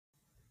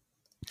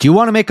Do you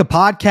want to make a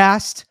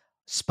podcast?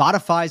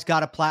 Spotify's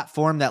got a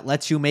platform that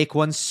lets you make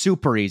one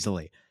super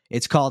easily.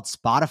 It's called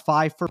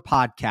Spotify for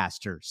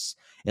Podcasters.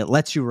 It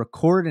lets you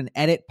record and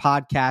edit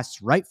podcasts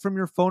right from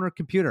your phone or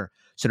computer.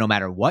 So no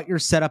matter what your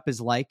setup is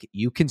like,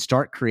 you can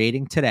start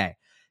creating today.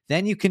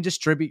 Then you can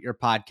distribute your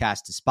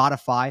podcast to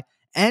Spotify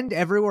and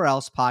everywhere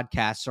else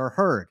podcasts are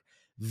heard.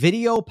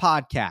 Video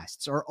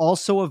podcasts are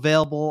also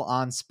available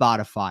on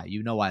Spotify.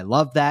 You know I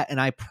love that, and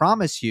I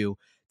promise you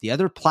the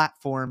other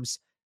platforms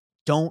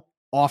don't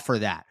offer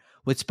that.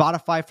 With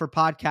Spotify for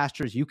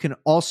Podcasters, you can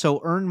also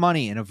earn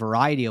money in a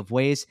variety of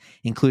ways,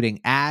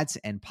 including ads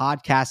and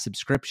podcast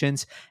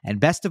subscriptions. And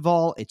best of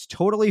all, it's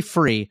totally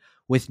free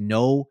with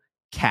no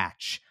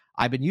catch.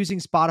 I've been using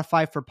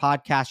Spotify for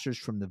Podcasters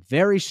from the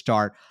very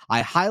start.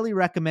 I highly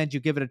recommend you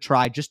give it a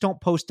try. Just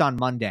don't post on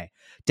Monday.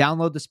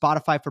 Download the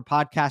Spotify for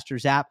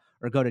Podcasters app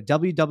or go to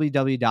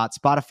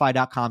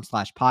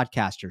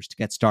www.spotify.com/podcasters to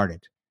get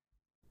started.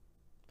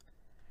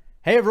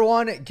 Hey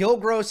everyone, Gil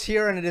Gross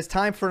here, and it is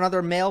time for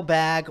another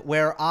mailbag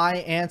where I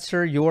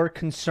answer your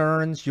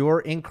concerns,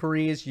 your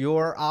inquiries,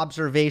 your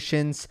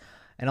observations,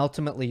 and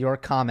ultimately your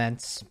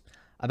comments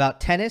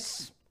about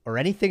tennis or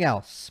anything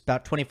else.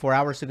 About 24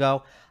 hours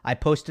ago, I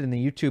posted in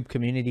the YouTube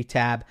community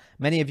tab.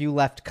 Many of you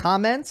left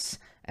comments,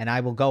 and I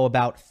will go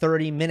about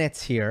 30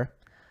 minutes here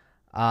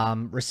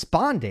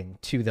responding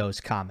to those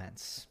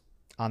comments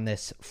on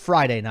this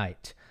Friday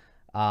night.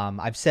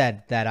 I've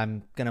said that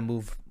I'm going to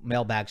move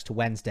mailbags to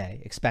Wednesday.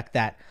 Expect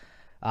that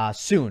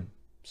soon.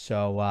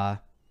 So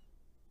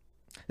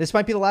this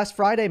might be the last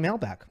Friday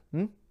mailbag.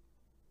 All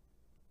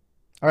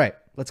right,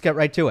 let's get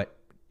right to it.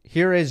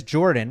 Here is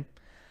Jordan.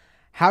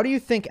 How do you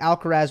think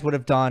Alcaraz would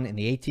have done in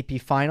the ATP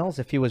finals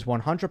if he was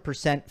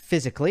 100%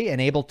 physically and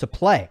able to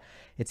play?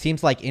 It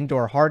seems like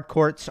indoor hard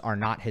courts are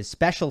not his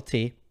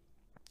specialty,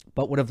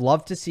 but would have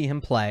loved to see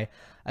him play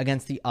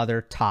against the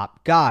other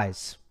top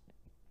guys.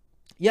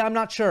 Yeah, I'm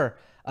not sure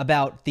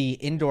about the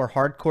indoor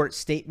hard court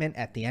statement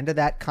at the end of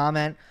that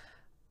comment,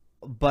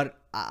 but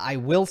I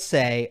will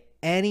say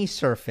any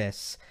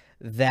surface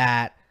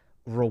that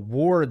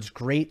rewards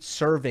great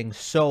serving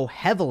so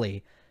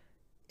heavily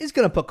is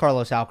going to put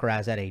Carlos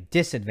Alcaraz at a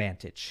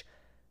disadvantage.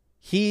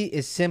 He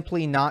is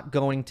simply not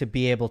going to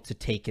be able to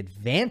take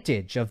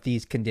advantage of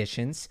these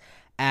conditions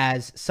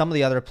as some of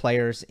the other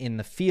players in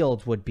the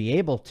field would be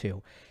able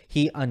to.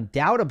 He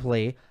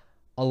undoubtedly,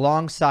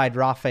 alongside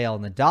Rafael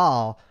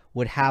Nadal,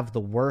 would have the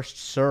worst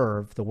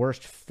serve, the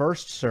worst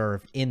first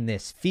serve in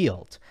this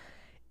field.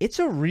 It's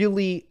a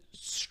really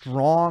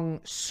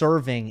strong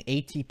serving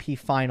ATP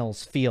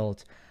Finals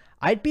field.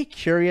 I'd be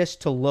curious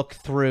to look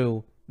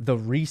through the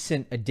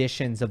recent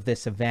editions of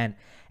this event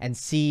and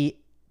see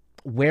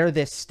where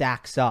this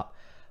stacks up.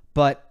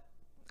 But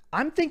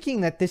I'm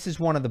thinking that this is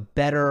one of the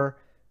better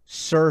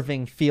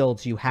serving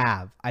fields you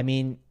have. I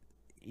mean,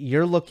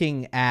 you're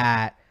looking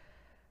at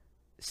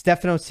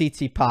Stefano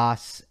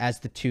Tsitsipas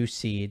as the 2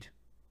 seed,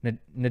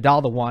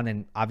 Nadal the 1,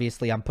 and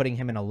obviously I'm putting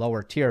him in a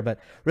lower tier, but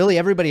really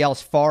everybody else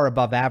far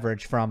above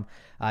average, from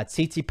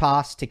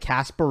Tsitsipas to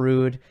Casper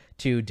Ruud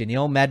to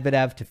Daniil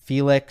Medvedev to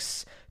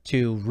Felix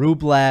to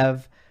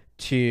Rublev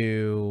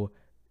to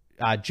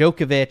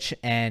Djokovic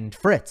and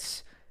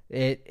Fritz.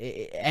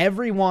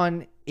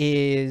 Everyone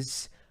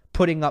is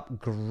putting up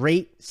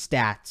great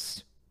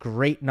stats,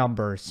 great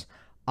numbers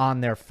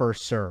on their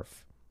first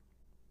serve.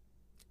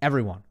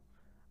 Everyone.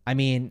 I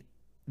mean,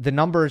 the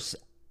numbers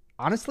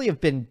honestly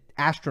have been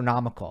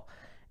astronomical.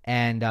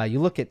 And you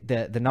look at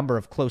the number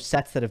of close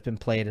sets that have been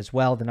played as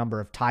well, the number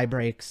of tie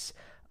breaks.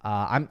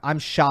 I'm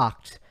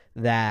shocked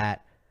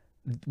that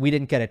we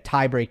didn't get a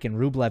tie break in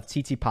Rublev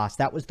Tsitsipas.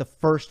 That was the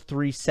first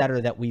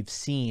 3-setter that we've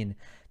seen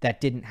that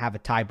didn't have a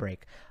tie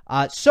break.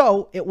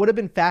 So it would have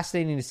been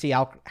fascinating to see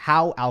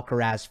how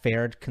Alcaraz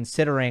fared,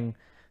 considering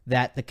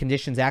that the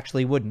conditions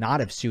actually would not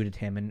have suited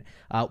him. And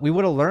we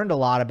would have learned a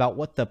lot about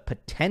what the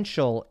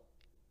potential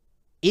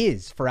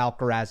is for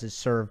Alcaraz's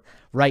serve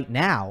right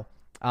now,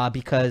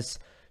 because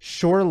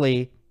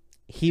surely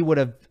he would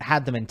have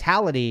had the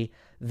mentality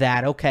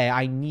that, okay,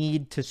 I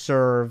need to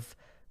serve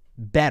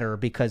better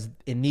because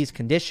in these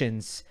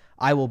conditions,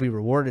 I will be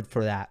rewarded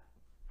for that.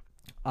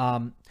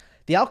 The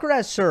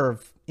Alcaraz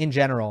serve in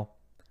general,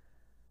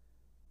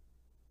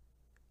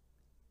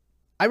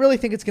 I really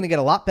think it's going to get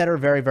a lot better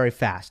very, very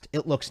fast.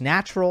 It looks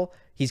natural.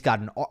 He's got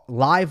an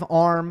live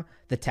arm.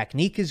 The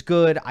technique is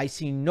good. I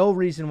see no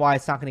reason why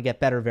it's not going to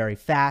get better very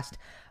fast.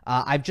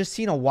 I've just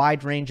seen a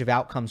wide range of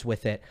outcomes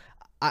with it.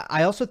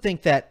 I also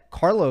think that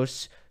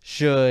Carlos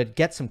should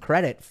get some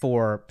credit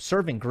for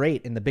serving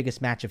great in the biggest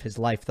match of his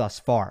life thus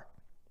far,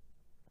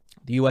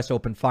 the U.S.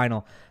 Open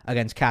final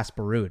against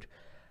Casper Ruud.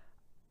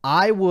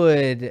 I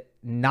would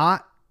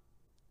not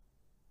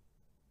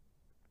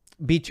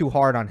be too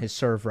hard on his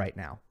serve right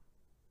now,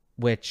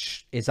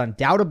 which is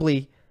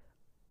undoubtedly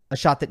a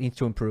shot that needs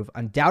to improve,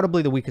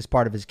 undoubtedly the weakest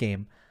part of his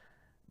game,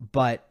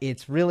 but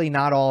it's really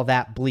not all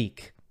that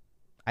bleak.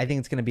 I think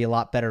it's going to be a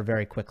lot better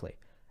very quickly.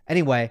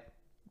 Anyway,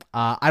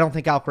 I don't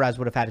think Alcaraz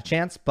would have had a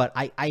chance, but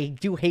I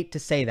do hate to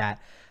say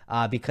that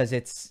because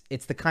it's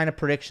the kind of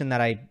prediction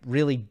that I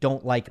really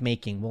don't like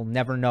making. We'll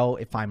never know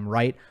if I'm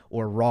right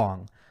or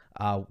wrong,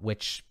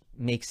 which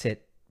makes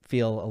it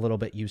feel a little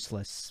bit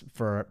useless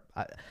for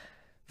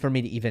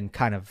me to even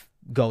kind of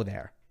go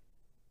there.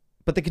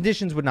 But the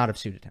conditions would not have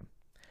suited him.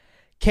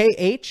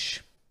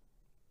 KH,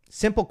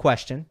 simple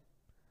question.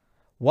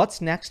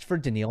 What's next for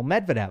Daniil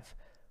Medvedev?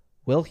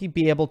 Will he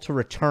be able to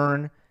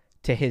return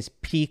to his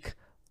peak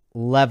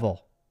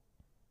level?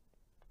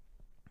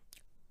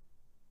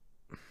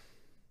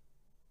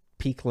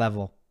 Peak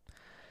level.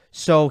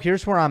 So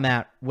here's where I'm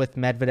at with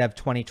Medvedev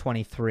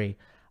 2023.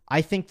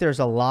 I think there's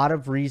a lot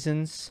of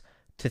reasons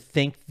to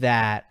think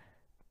that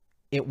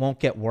it won't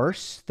get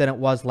worse than it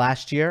was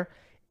last year.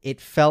 It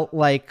felt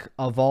like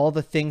of all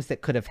the things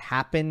that could have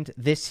happened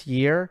this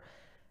year,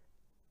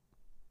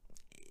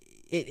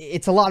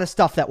 it's a lot of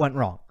stuff that went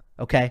wrong,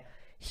 okay?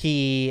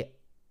 He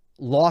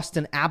lost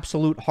an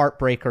absolute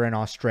heartbreaker in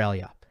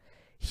Australia.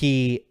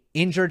 He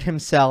injured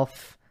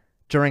himself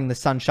during the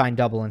Sunshine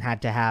Double and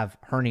had to have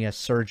hernia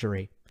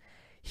surgery.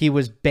 He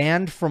was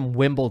banned from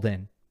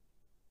Wimbledon.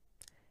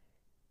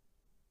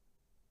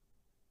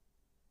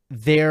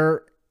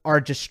 There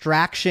are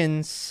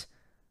distractions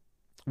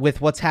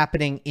with what's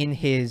happening in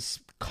his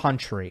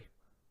country.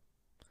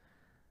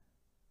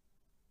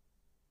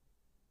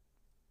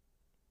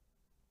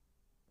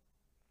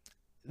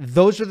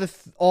 Those are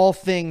all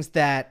things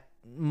that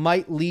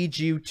might lead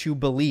you to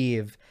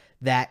believe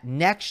that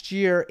next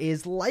year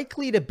is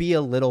likely to be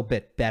a little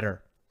bit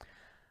better.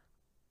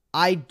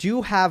 I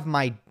do have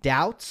my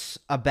doubts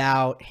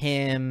about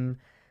him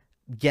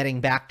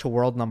getting back to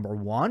world number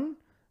one.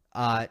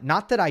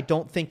 Not that I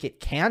don't think it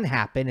can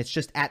happen. It's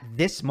just at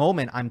this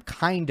moment, I'm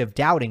kind of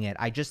doubting it.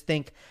 I just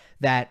think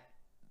that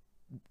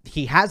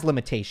he has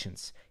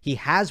limitations. He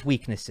has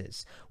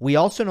weaknesses. We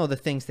also know the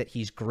things that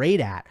he's great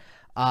at.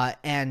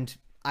 And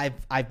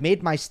I've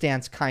made my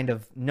stance kind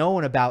of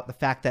known about the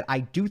fact that I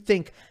do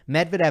think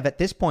Medvedev at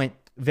this point,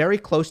 very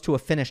close to a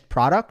finished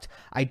product.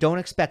 I don't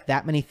expect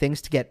that many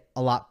things to get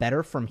a lot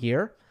better from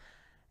here.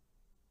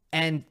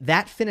 And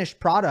that finished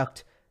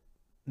product,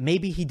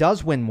 maybe he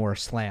does win more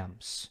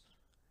slams.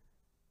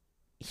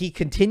 He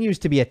continues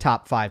to be a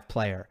top 5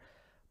 player.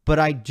 But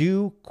I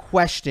do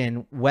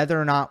question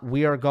whether or not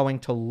we are going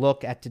to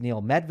look at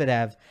Daniil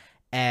Medvedev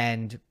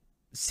and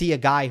see a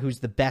guy who's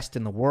the best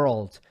in the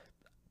world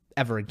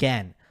ever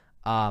again.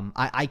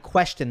 I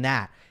question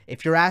that.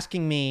 If you're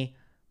asking me,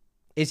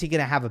 is he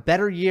going to have a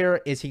better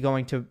year? Is he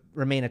going to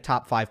remain a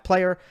top 5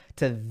 player?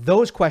 To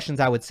those questions,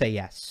 I would say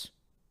yes.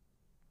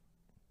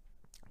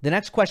 The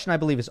next question, I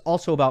believe, is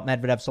also about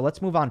Medvedev, so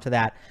let's move on to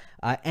that.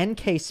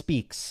 NK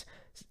Speaks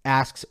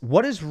asks,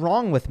 what is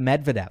wrong with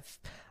Medvedev?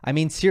 I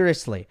mean,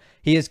 seriously,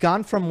 he has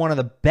gone from one of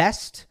the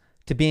best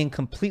to being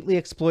completely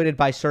exploited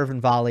by serve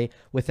and volley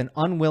with an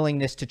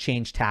unwillingness to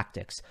change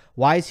tactics.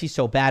 Why is he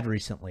so bad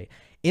recently?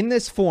 In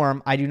this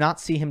form, I do not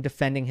see him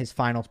defending his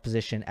finals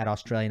position at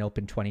Australian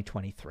Open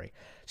 2023.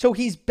 So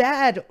he's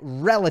bad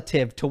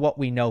relative to what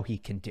we know he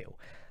can do.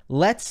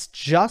 Let's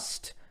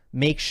just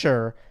make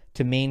sure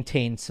to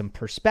maintain some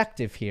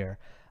perspective here,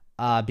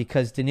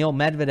 because Daniil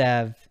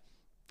Medvedev,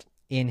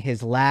 in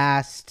his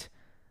last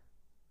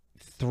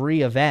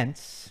 3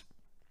 events,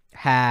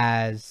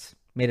 has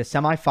made a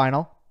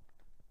semifinal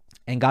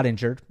and got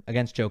injured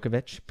against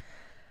Djokovic,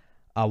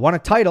 won a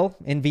title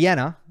in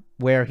Vienna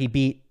where he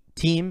beat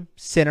Thiem,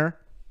 Sinner,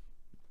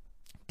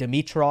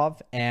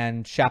 Dimitrov,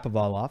 and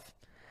Shapovalov.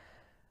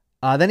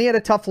 Then he had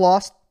a tough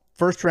loss,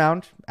 first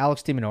round,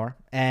 Alex de Minaur,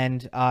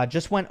 and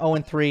just went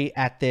 0-3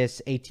 at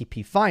this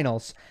ATP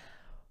Finals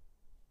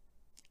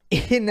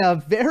in a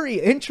very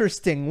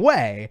interesting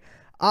way.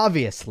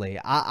 Obviously,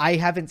 I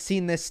haven't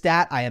seen this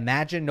stat. I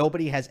imagine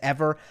nobody has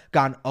ever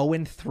gone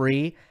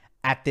 0-3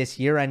 at this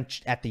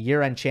at the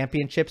year-end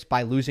championships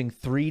by losing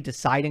 3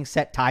 deciding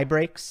set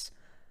tiebreaks.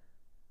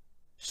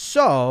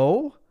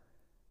 So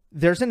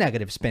there's a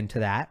negative spin to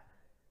that.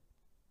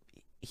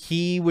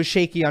 He was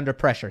shaky under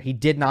pressure. He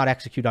did not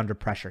execute under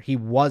pressure. He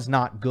was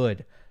not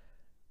good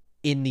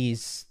in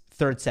these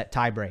third set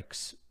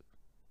tiebreaks.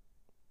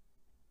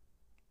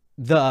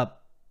 The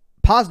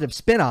positive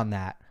spin on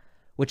that,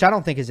 which I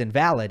don't think is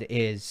invalid,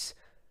 is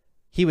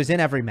he was in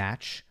every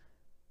match.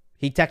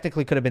 He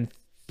technically could have been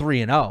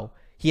 3-0.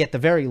 He at the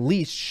very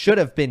least should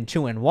have been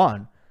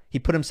 2-1. He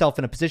put himself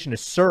in a position to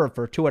serve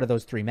for 2 out of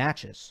those 3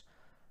 matches.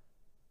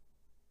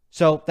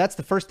 So that's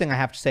the first thing I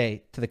have to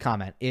say to the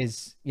comment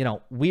is,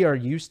 we are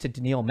used to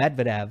Daniil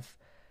Medvedev.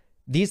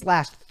 These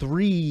last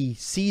 3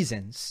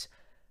 seasons,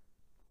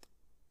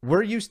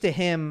 we're used to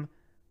him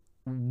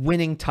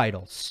winning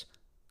titles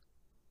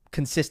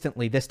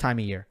consistently this time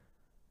of year.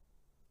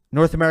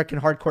 North American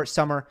hardcourt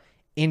summer,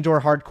 indoor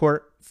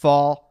hardcourt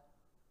fall.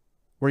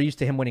 We're used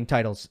to him winning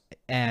titles.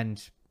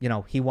 And,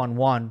 he won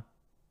 1.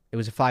 It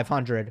was a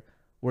 500.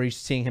 We're used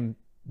to seeing him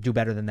do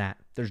better than that.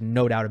 There's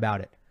no doubt about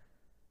it.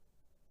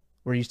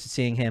 We're used to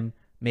seeing him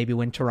maybe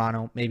win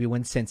Toronto, maybe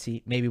win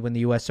Cincy, maybe win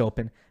the U.S.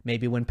 Open,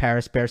 maybe win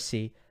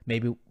Paris-Bercy,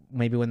 maybe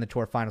win the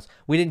Tour Finals.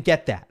 We didn't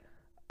get that.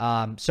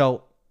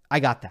 So I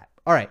got that.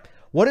 All right.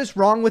 What is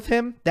wrong with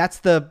him? That's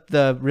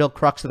the real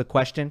crux of the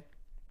question.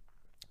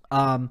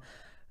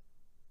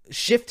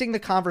 Shifting the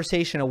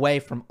conversation away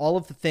from all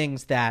of the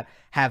things that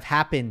have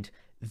happened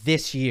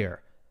this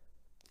year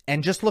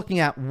and just looking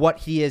at what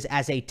he is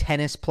as a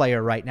tennis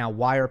player right now.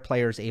 Why are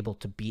players able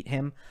to beat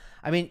him?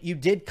 I mean, you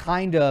did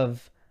kind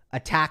of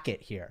attack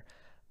it here.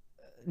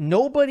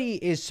 Nobody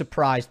is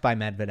surprised by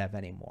Medvedev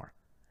anymore.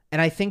 And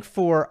I think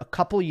for a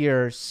couple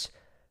years,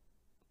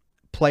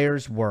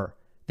 players were.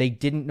 They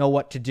didn't know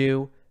what to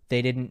do.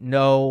 They didn't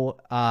know.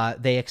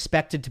 They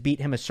expected to beat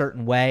him a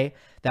certain way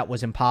that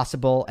was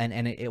impossible,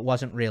 and it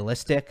wasn't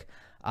realistic.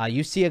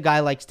 You see a guy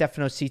like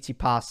Stefanos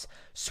Tsitsipas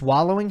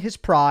swallowing his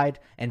pride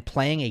and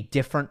playing a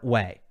different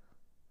way,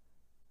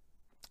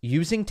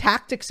 using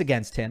tactics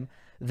against him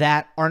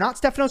that are not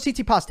Stefanos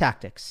Tsitsipas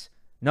tactics.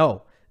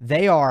 No,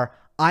 they are,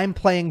 I'm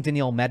playing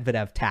Daniil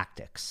Medvedev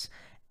tactics.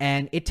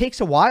 And it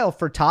takes a while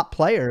for top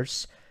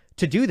players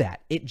to do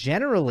that. It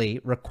generally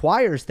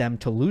requires them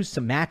to lose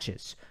some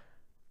matches.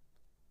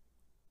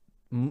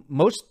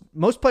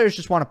 Most players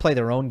just want to play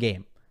their own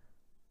game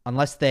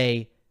unless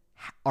they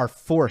are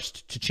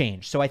forced to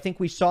change. So I think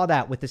we saw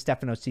that with the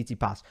Stefanos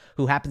Tsitsipas,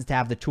 who happens to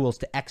have the tools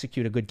to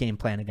execute a good game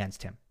plan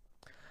against him.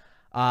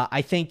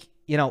 I think,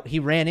 he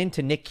ran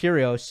into Nick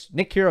Kyrgios.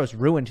 Nick Kyrgios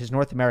ruined his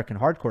North American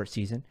hardcourt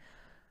season.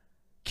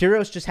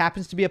 Kyrgios just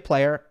happens to be a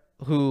player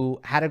who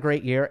had a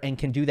great year and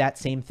can do that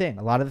same thing.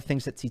 A lot of the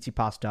things that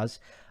Tsitsipas does,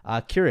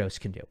 Kyrgios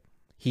can do.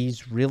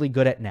 He's really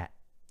good at net.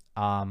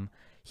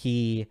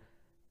 He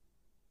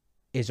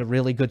is a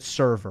really good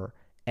server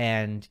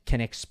and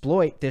can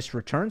exploit this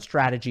return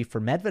strategy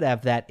for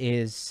Medvedev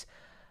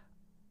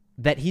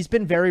that he's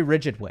been very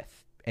rigid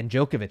with. And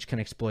Djokovic can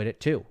exploit it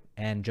too.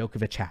 And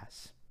Djokovic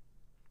has.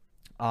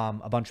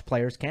 A bunch of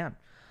players can.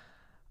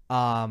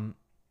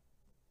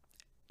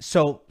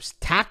 So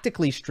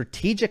tactically,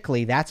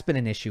 strategically, that's been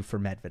an issue for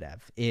Medvedev,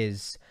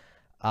 is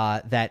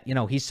that,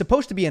 he's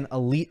supposed to be an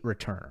elite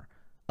returner.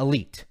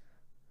 Elite.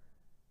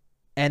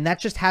 And that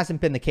just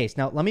hasn't been the case.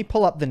 Now, let me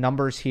pull up the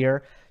numbers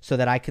here so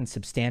that I can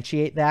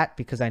substantiate that,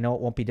 because I know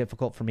it won't be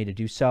difficult for me to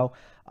do so.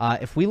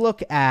 If we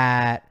look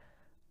at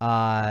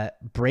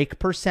break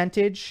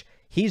percentage,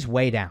 he's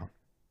way down.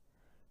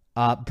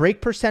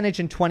 Break percentage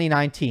in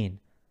 2019,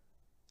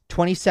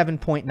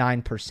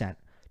 27.9%.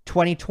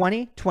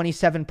 2020,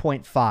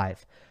 27.5.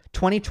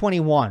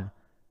 2021,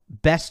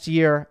 best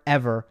year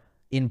ever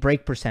in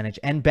break percentage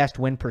and best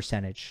win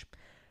percentage.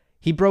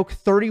 He broke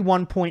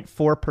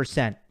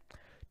 31.4%.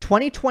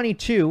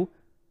 2022,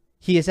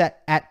 he is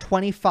at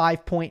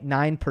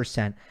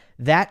 25.9%.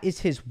 That is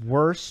his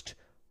worst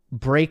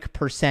break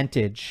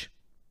percentage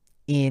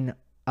in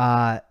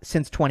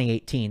since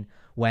 2018,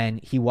 when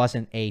he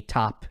wasn't a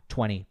top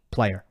 20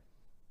 player.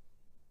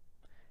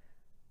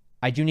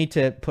 I do need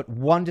to put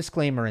one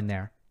disclaimer in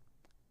there.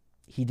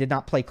 He did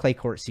not play clay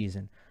court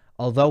season.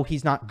 Although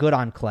he's not good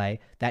on clay,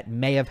 that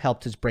may have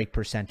helped his break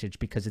percentage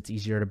because it's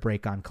easier to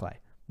break on clay.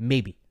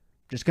 Maybe.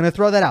 Just going to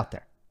throw that out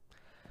there.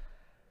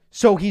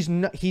 So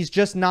he's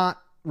just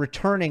not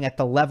returning at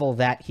the level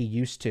that he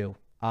used to,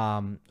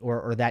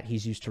 or that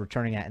he's used to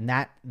returning at. And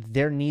that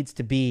there needs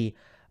to be,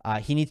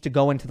 he needs to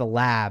go into the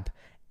lab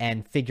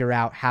and figure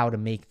out how to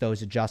make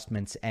those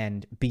adjustments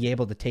and be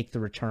able to take the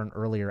return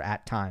earlier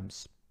at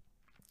times.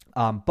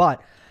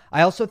 But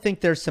I also think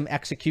there's some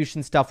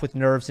execution stuff with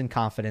nerves and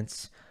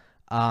confidence.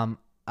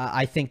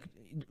 I think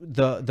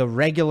the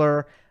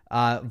regular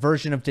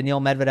version of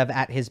Daniil Medvedev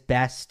at his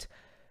best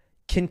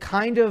can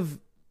kind of,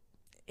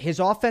 his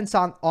offense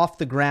off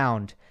the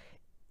ground,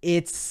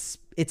 it's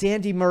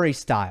Andy Murray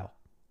style.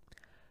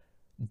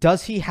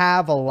 Does he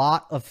have a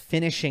lot of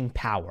finishing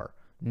power?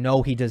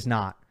 No, he does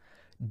not.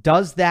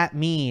 Does that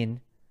mean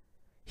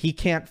he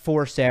can't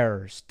force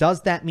errors?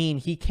 Does that mean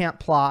he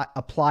can't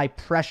apply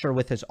pressure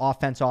with his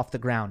offense off the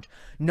ground?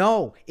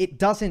 No, it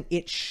doesn't.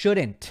 It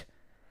shouldn't.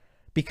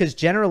 Because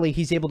generally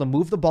he's able to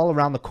move the ball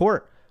around the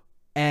court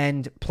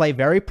and play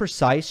very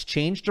precise,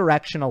 change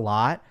direction a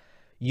lot,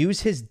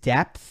 use his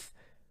depth.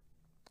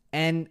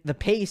 And the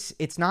pace,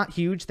 it's not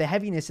huge. The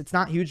heaviness, it's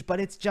not huge,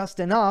 but it's just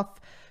enough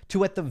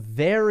to, at the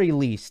very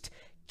least,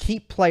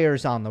 keep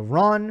players on the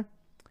run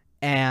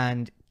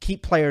and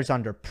keep players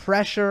under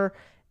pressure.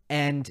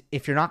 And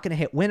if you're not going to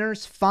hit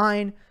winners,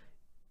 fine.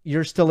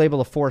 You're still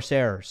able to force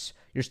errors.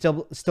 You're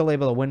still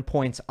able to win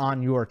points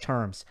on your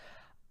terms.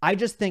 I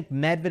just think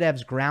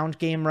Medvedev's ground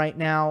game right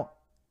now,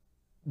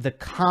 the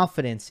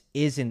confidence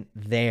isn't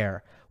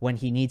there when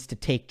he needs to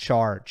take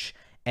charge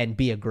and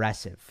be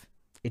aggressive.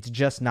 It's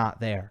just not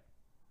there.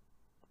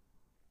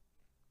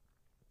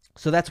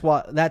 So that's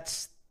what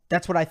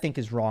I think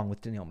is wrong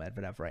with Daniil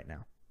Medvedev right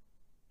now.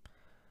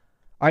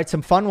 All right,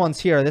 some fun ones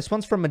here. This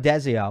one's from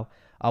Medezio.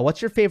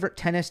 What's your favorite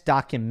tennis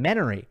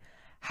documentary?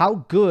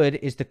 How good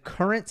is the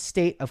current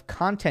state of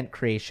content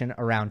creation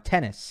around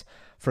tennis,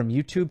 from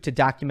YouTube to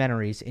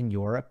documentaries, in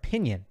your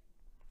opinion?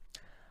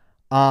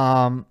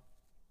 My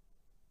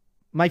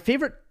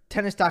favorite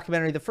tennis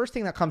documentary, the first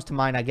thing that comes to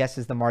mind, I guess,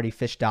 is the Marty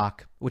Fish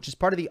doc, which is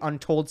part of the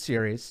Untold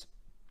series.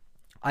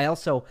 I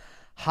also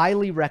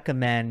highly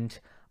recommend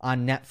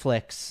on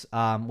Netflix,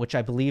 which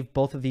I believe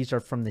both of these are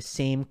from the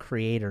same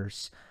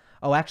creators.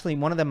 Oh, actually,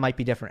 one of them might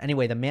be different.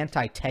 Anyway, the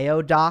Manti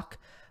Te'o doc.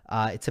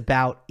 It's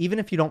about, even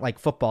if you don't like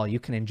football, you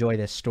can enjoy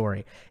this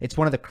story. It's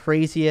one of the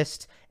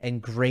craziest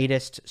and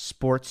greatest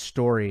sports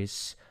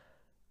stories,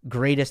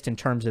 greatest in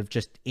terms of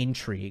just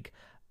intrigue,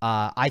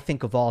 I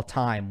think, of all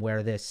time,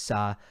 where this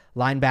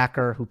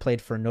linebacker who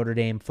played for Notre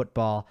Dame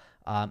football,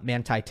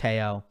 Manti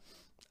Te'o,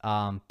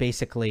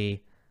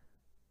 basically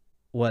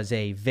was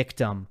a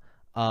victim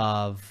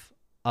of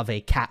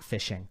a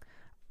catfishing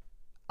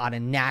on a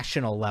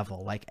national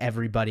level. Like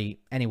everybody,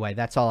 anyway,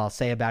 that's all I'll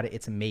say about it.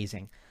 It's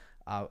amazing.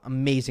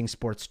 Amazing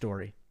sports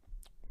story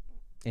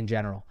in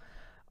general.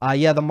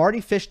 Yeah, the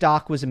Marty Fish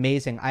doc was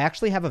amazing. I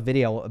actually have a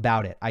video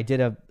about it. I did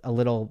a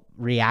little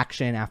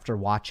reaction after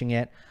watching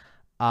it.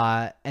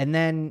 And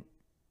then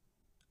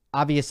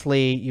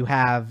obviously you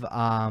have,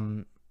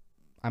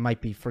 I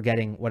might be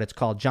forgetting what it's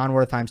called, John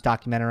Wertheim's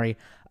documentary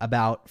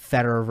about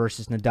Federer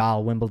versus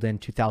Nadal, Wimbledon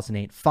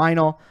 2008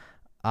 final.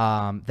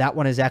 That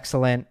one is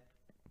excellent.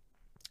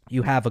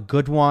 You have a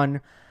good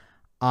one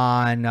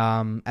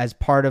on as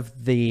part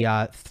of the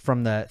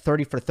from the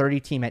 30 for 30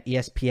 team at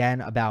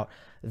ESPN about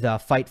the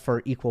fight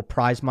for equal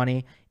prize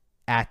money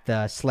at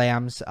the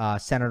slams,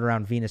 centered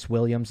around Venus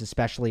Williams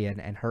especially,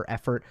 and her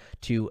effort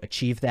to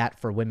achieve that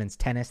for women's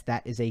tennis.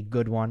 That is a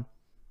good one.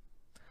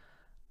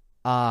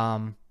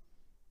 I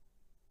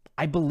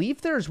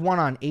believe there's one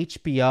on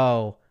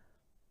HBO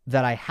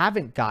that I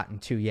haven't gotten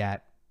to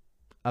yet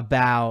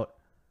about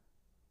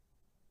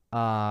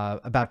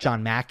John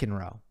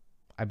McEnroe.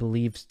 I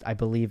believe,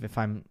 if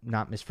I'm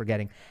not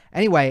misforgetting.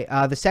 Anyway,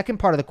 the second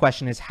part of the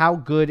question is, how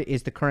good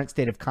is the current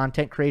state of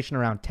content creation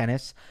around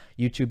tennis,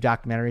 YouTube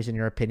documentaries, in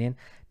your opinion?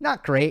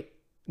 Not great.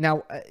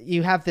 Now,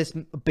 you have this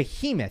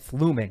behemoth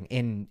looming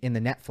in the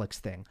Netflix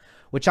thing,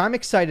 which I'm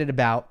excited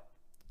about.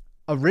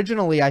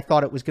 Originally, I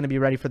thought it was going to be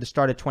ready for the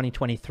start of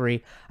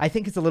 2023. I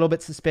think it's a little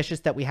bit suspicious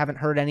that we haven't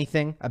heard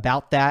anything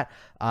about that.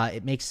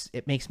 It makes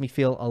me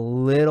feel a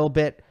little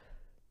bit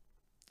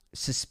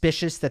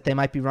suspicious that they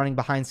might be running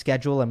behind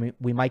schedule, and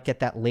we might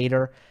get that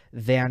later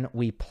than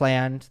we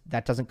planned.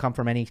 That doesn't come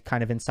from any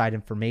kind of inside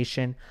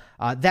information.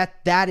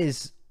 That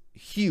is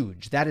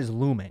huge. That is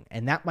looming,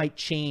 and that might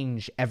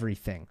change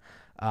everything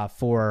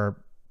for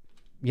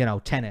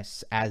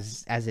tennis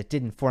as it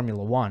did in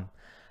Formula One.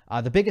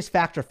 The biggest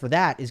factor for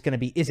that is going to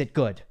be, is it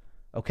good?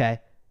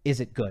 Okay, is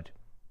it good?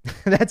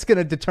 That's going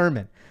to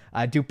determine,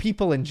 do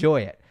people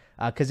enjoy it?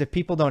 Because if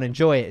people don't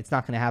enjoy it, it's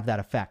not going to have that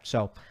effect.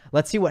 So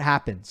let's see what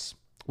happens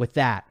with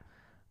that.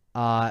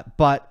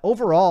 But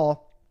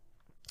overall,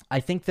 I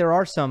think there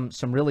are some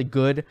really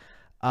good,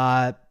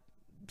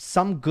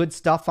 some good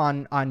stuff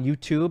on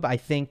YouTube. I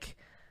think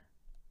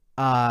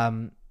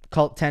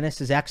Cult Tennis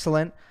is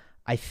excellent.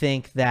 I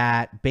think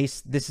that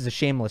this is a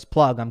shameless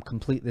plug.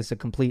 This is a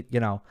complete,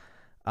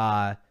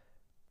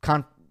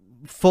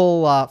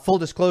 full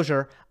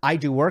disclosure. I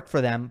do work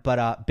for them,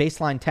 but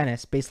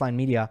Baseline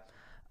Media,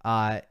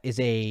 is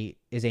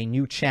a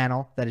new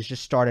channel that has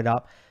just started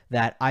up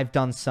that I've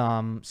done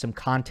some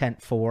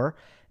content for,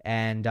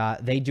 and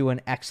they do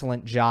an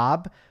excellent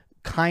job,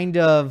 kind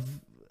of,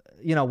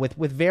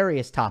 with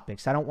various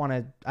topics. I don't want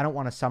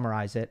to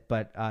summarize it,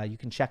 but you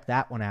can check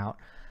that one out.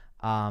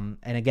 And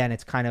again,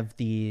 it's kind of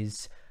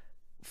these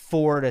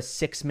 4 to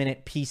 6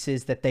 minute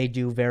pieces that they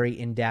do, very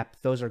in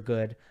depth. Those are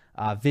good,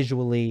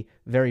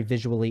 very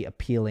visually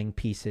appealing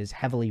pieces,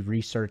 heavily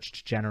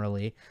researched,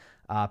 generally,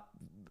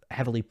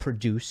 heavily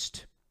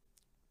produced,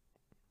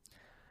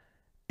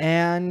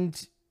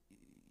 and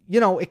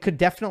it could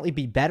definitely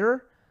be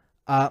better.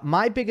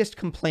 My biggest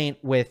complaint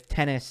with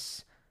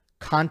tennis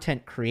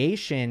content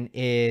creation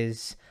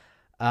is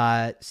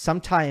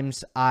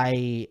sometimes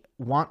I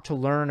want to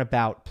learn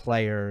about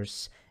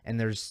players, and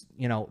there's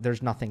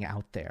nothing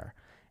out there.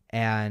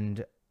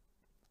 And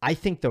I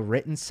think the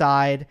written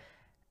side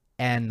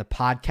and the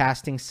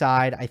podcasting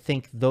side, I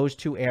think those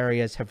two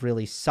areas have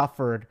really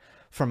suffered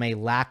from a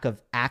lack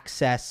of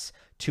access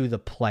to the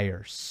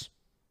players.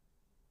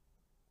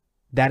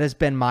 That has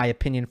been my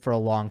opinion for a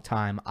long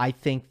time. I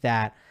think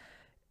that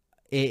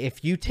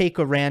if you take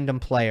a random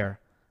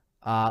player,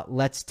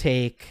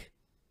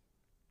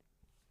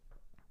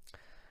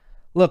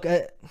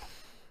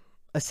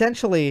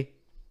 essentially,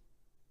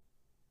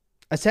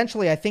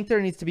 I think there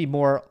needs to be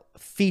more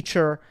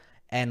feature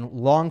and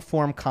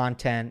long-form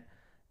content,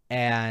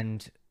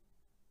 and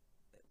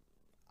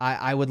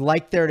I would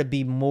like there to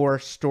be more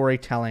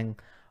storytelling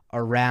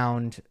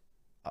around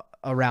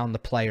the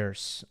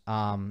players,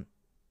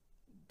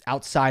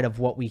 outside of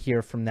what we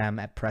hear from them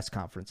at press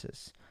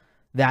conferences.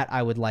 That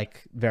I would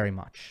like very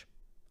much.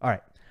 All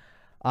right.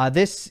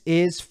 This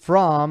is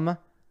from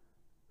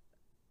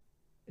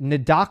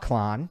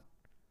Nadaklan,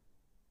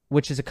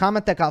 which is a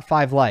comment that got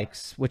 5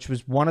 likes, which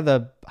was one of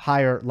the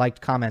higher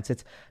liked comments.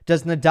 It's,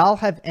 does Nadal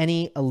have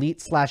any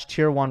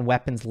elite/tier 1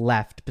 weapons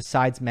left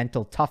besides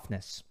mental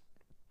toughness?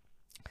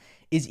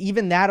 Is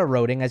even that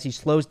eroding as he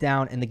slows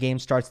down and the game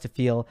starts to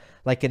feel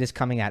like it is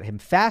coming at him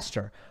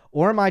faster?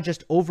 Or am I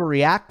just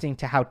overreacting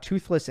to how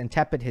toothless and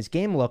tepid his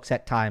game looks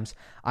at times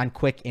on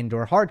quick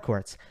indoor hard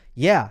courts?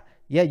 Yeah,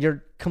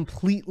 you're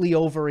completely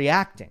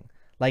overreacting.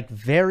 Like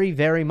very,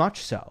 very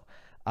much so.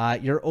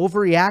 You're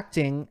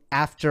overreacting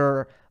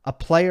after a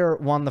player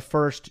won the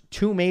first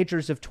 2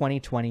 majors of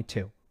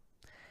 2022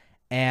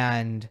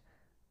 and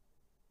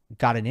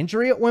got an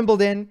injury at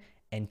Wimbledon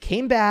and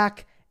came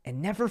back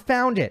and never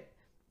found it.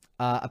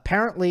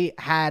 Apparently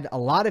had a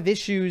lot of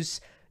issues,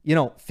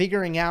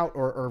 figuring out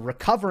or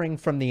recovering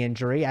from the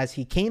injury as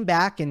he came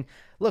back. And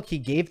look, he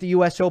gave the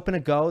U.S. Open a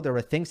go. There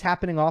were things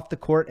happening off the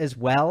court as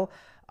well.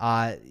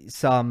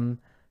 Some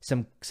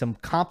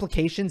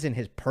complications in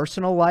his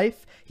personal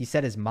life. He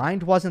said his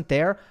mind wasn't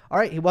there. All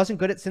right, he wasn't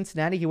good at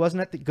Cincinnati. He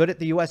wasn't good at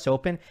the U.S.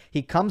 Open.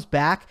 He comes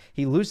back.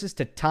 He loses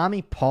to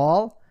Tommy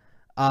Paul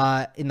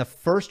in the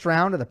first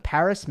round of the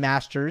Paris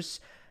Masters,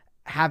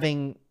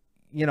 having,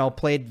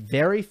 played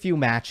very few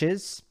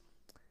matches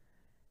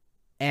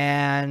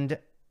and,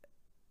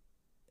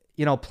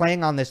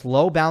 playing on this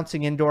low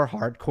bouncing indoor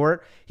hard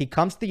court. He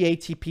comes to the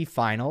ATP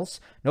finals.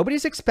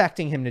 Nobody's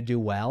expecting him to do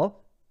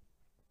well.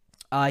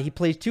 He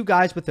plays 2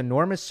 guys with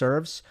enormous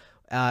serves,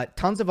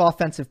 tons of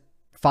offensive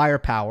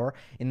firepower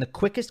in the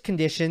quickest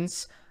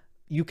conditions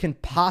you can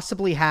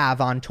possibly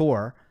have on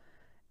tour.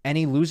 And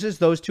he loses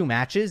those 2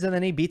 matches, and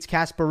then he beats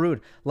Casper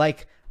Ruud.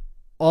 Like,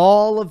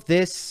 all of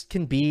this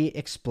can be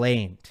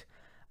explained.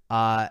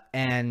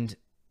 And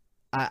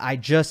I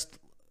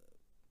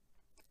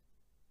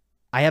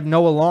have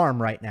no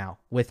alarm right now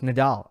with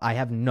Nadal. I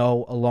have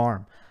no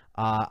alarm.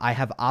 I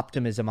have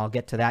optimism. I'll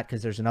get to that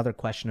because there's another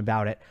question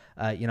about it.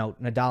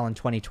 Nadal in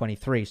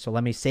 2023. So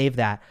let me save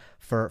that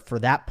for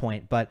that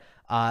point. But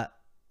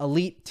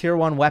elite tier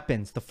 1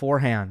 weapons, the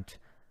forehand,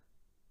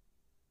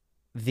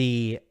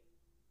 the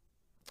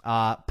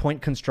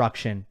point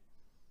construction,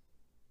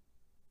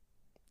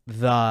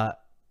 the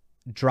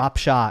drop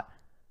shot,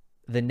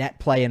 the net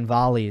play and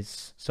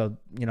volleys. So,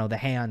 the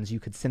hands, you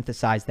could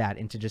synthesize that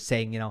into just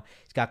saying,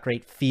 he's got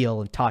great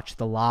feel and touch,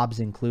 the lobs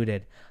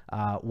included,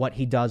 what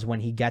he does when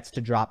he gets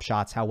to drop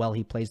shots, how well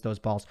he plays those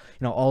balls.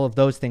 All of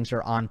those things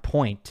are on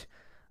point.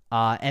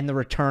 And the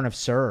return of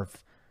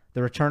serve.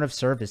 The return of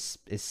serve is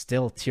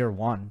still tier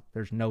 1.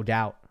 There's no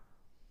doubt.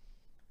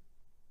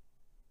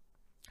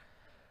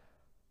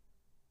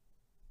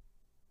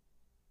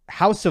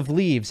 House of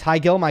Leaves. Hi,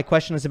 Gil. My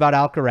question is about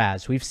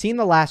Alcaraz. We've seen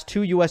the last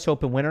 2 U.S.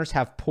 Open winners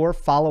have poor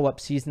follow-up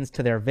seasons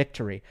to their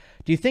victory.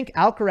 Do you think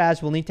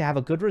Alcaraz will need to have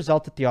a good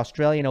result at the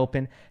Australian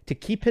Open to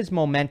keep his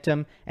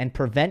momentum and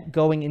prevent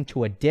going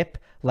into a dip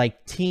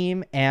like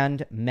Thiem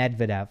and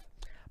Medvedev?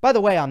 By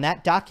the way, on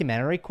that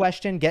documentary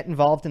question, get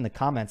involved in the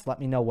comments. Let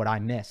me know what I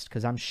missed,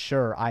 because I'm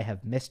sure I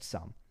have missed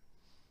some.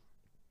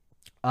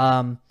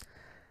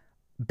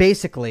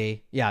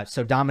 Basically, yeah,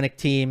 so Dominic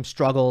Thiem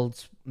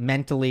struggled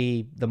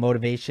mentally. The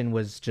motivation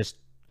was just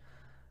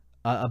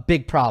a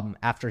big problem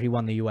after he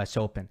won the U.S.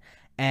 Open.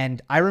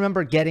 And I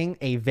remember getting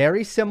a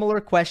very similar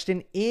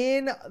question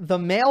in the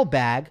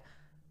mailbag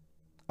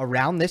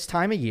around this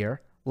time of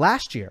year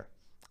last year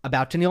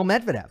about Daniil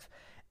Medvedev.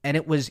 And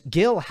it was,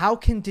 Gil, how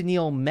can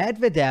Daniil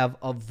Medvedev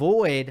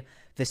avoid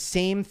the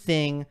same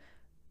thing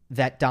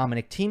that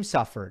Dominic Thiem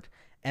suffered?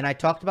 And I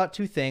talked about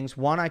 2 things.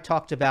 One, I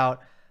talked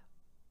about,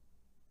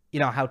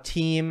 how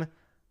Thiem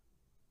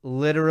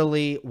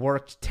literally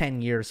worked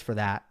 10 years for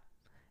that.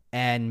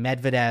 And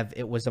Medvedev,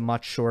 it was a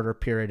much shorter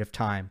period of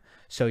time.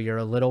 So you're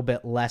a little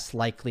bit less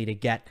likely to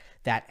get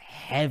that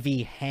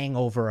heavy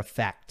hangover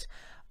effect.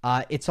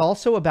 It's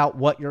also about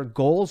what your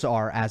goals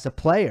are as a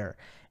player.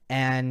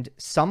 And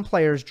some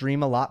players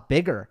dream a lot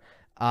bigger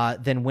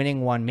than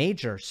winning 1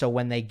 major. So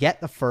when they get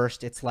the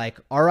first, it's like,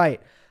 all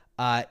right,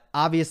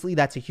 obviously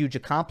that's a huge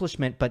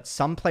accomplishment, but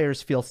some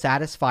players feel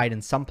satisfied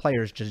and some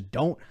players just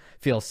don't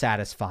feel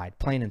satisfied,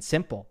 plain and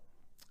simple.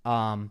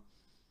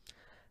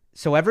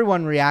 So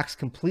everyone reacts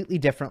completely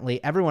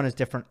differently. Everyone is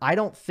different. I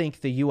don't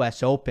think the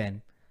U.S.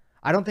 Open,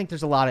 I don't think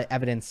there's a lot of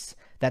evidence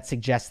that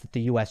suggests that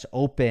the U.S.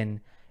 Open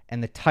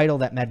and the title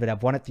that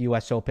Medvedev won at the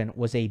U.S. Open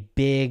was a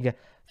big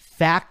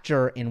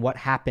factor in what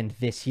happened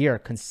this year,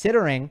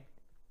 considering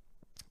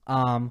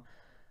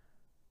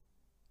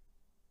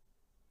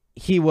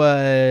he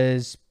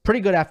was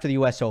pretty good after the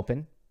U.S.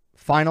 Open,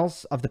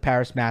 finals of the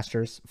Paris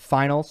Masters,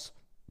 finals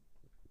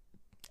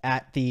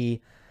at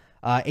the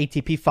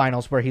ATP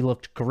finals where he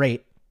looked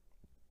great.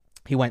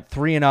 He went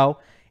 3-0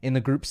 in the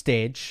group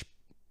stage,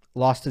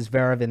 lost to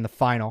Zverev in the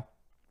final.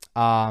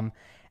 And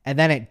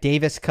then at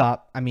Davis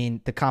Cup, I mean,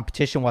 the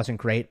competition wasn't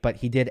great, but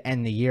he did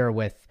end the year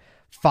with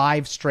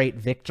 5 straight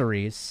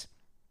victories.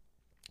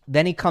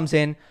 Then he comes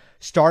in,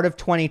 start of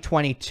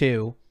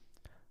 2022,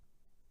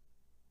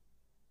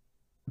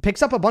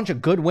 picks up a bunch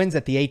of good wins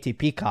at the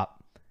ATP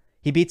Cup.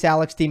 He beats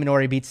Alex de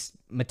Minaur, he beats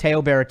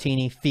Matteo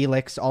Berrettini,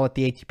 Felix, all at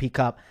the ATP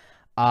Cup,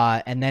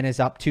 and then is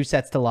up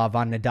 2-0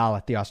 on Nadal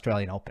at the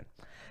Australian Open.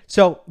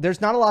 So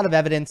there's not a lot of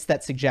evidence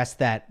that suggests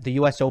that the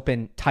U.S.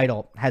 Open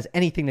title has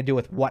anything to do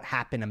with what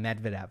happened to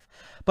Medvedev.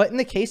 But in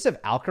the case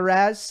of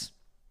Alcaraz,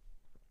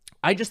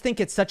 I just think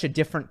it's such a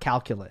different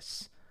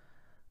calculus.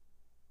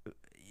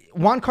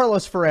 Juan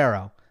Carlos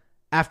Ferrero,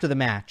 after the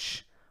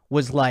match,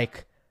 was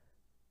like,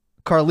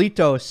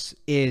 Carlitos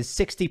is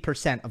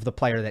 60% of the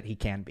player that he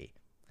can be.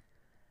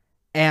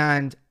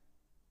 And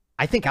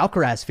I think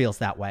Alcaraz feels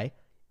that way,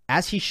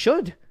 as he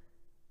should.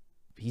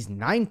 He's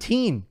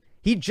 19.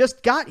 He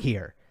just got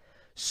here.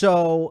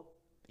 So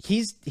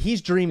he's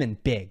dreaming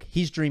big.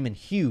 He's dreaming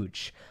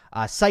huge.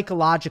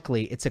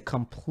 Psychologically, it's a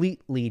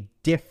completely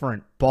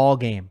different ball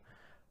game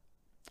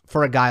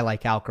for a guy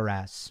like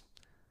Alcaraz.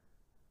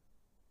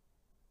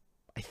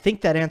 I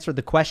think that answered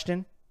the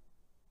question.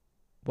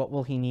 What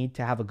will he need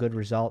to have a good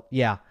result?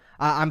 Yeah.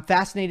 I'm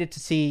fascinated to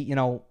see,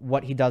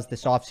 what he does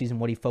this offseason,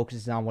 what he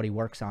focuses on, what he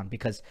works on,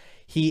 because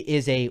he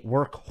is a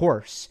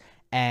workhorse.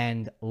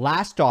 And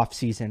last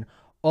offseason,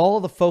 all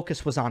the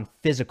focus was on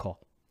physical.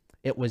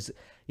 It was,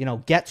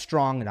 get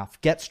strong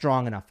enough, get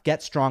strong enough,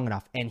 get strong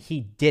enough. And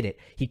he did it.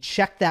 He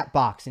checked that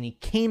box, and he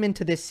came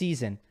into this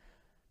season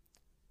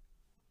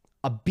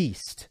a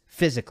beast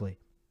physically.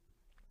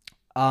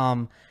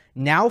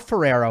 Now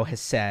Ferrero has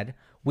said,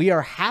 we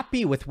are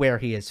happy with where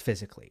he is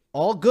physically.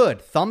 All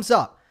good. Thumbs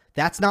up.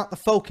 That's not the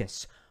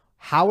focus.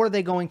 How are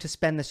they going to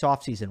spend this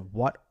offseason?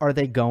 What are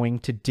they going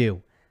to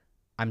do?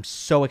 I'm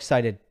so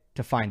excited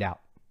to find out.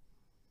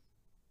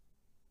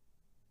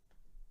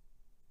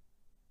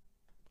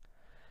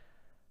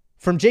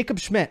 From Jacob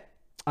Schmidt,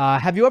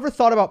 have you ever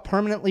thought about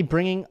permanently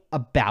bringing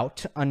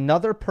about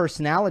another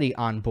personality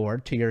on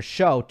board to your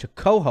show to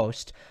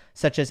co-host,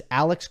 such as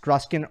Alex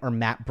Gruskin or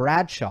Matt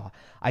Bradshaw?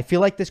 I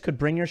feel like this could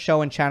bring your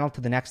show and channel to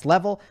the next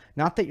level.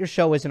 Not that your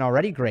show isn't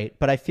already great,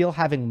 but I feel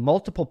having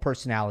multiple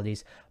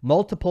personalities,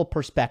 multiple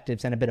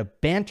perspectives, and a bit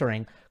of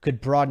bantering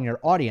could broaden your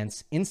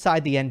audience.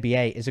 Inside the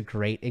NBA is a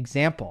great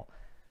example.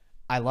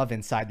 I love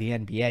Inside the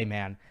NBA,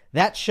 man.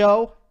 That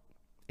show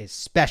is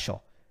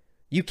special.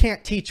 You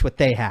can't teach what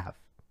they have.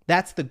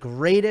 That's the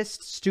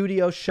greatest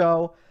studio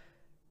show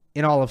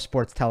in all of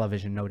sports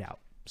television, no doubt.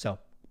 So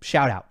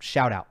shout out.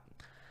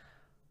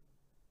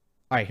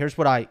 All right, here's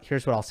what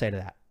I'll say to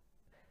that.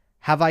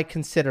 Have I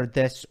considered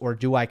this, or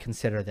do I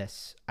consider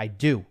this? I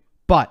do,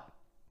 but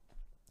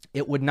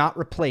it would not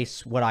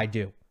replace what I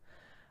do.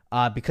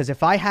 Because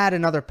if I had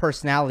another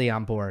personality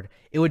on board,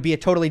 it would be a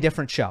totally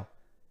different show.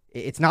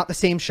 It's not the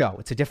same show.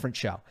 It's a different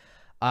show.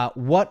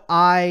 What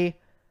I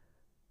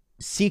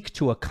seek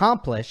to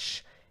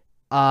accomplish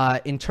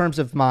in terms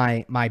of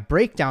my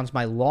breakdowns,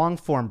 my long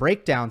form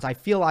breakdowns, I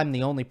feel I'm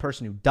the only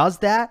person who does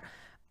that.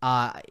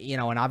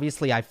 And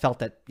obviously I felt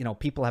that,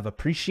 people have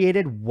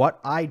appreciated what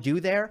I do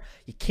there.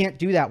 You can't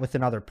do that with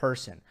another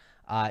person.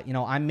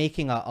 I'm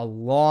making a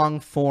long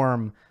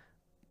form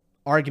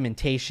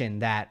argumentation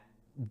that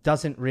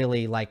doesn't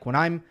really, like, when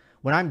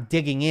I'm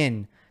digging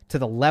in to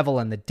the level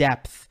and the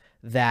depth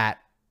that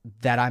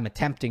I'm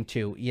attempting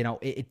to,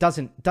 it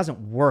doesn't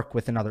work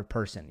with another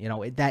person.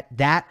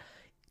 That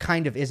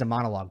kind of is a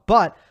monologue,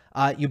 but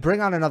you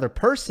bring on another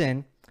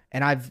person,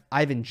 and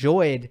I've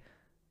enjoyed,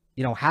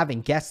 having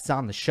guests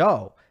on the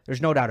show.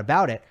 There's no doubt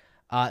about it.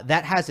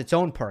 That has its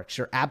own perks.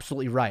 You're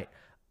absolutely right.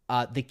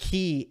 The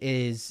key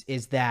is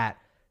that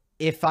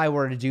if I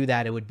were to do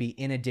that, it would be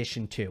in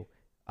addition to,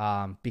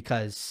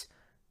 because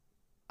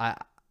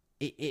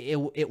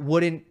it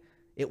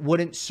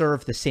wouldn't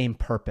serve the same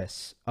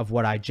purpose of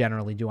what I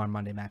generally do on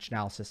Monday Match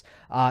Analysis.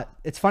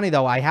 It's funny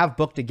though, I have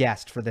booked a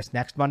guest for this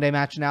next Monday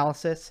Match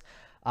Analysis.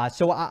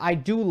 So I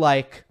do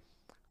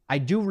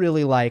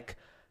really like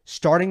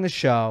starting the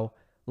show,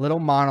 little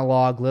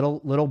monologue,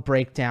 little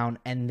breakdown,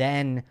 and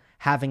then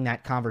having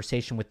that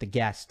conversation with the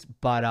guest.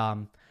 But,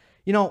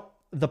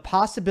 the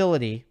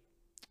possibility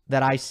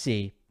that I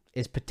see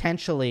is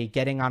potentially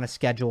getting on a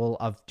schedule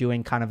of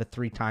doing kind of a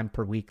 3-time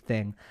per week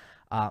thing.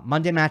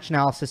 Monday Match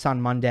Analysis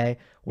on Monday,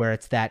 where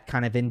it's that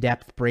kind of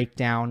in-depth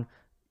breakdown,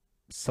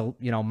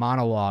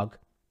 monologue.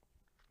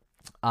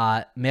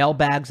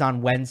 Mailbags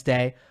on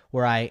Wednesday,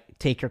 where I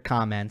take your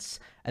comments.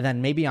 And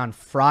then maybe on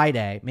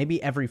Friday,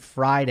 maybe every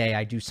Friday,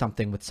 I do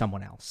something with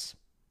someone else.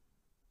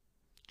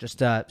 Just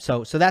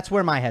so that's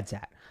where my head's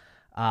at.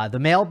 The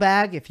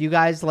mailbag, if you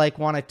guys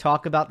want to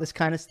talk about this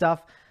kind of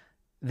stuff,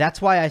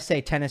 that's why I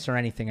say tennis or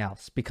anything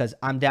else, because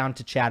I'm down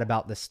to chat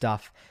about this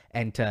stuff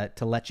and to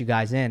let you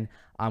guys in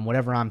on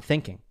whatever I'm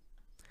thinking.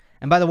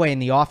 And by the way, in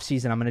the off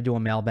season, I'm going to do a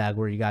mailbag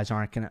where you guys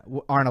aren't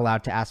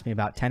allowed to ask me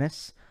about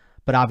tennis,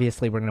 but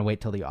obviously we're going to wait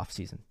till the off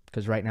season,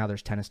 because right now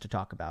there's tennis to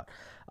talk about.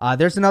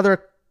 There's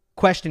another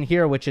question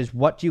here, which is,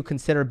 what do you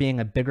consider being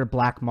a bigger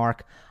black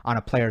mark on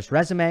a player's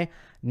resume?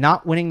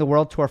 Not winning the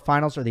World Tour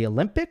Finals or the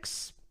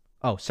Olympics?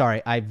 Oh,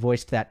 sorry, I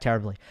voiced that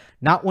terribly.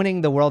 Not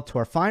winning the World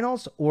Tour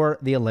Finals or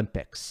the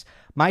Olympics.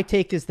 My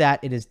take is that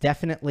it is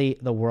definitely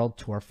the World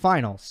Tour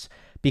Finals,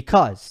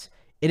 because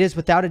it is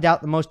without a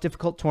doubt the most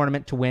difficult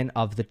tournament to win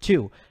of the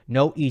two.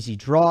 No easy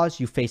draws.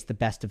 You face the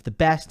best of the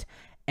best,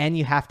 and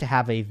you have to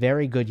have a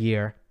very good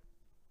year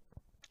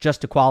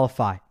just to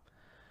qualify.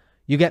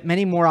 You get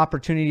many more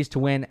opportunities to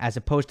win as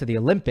opposed to the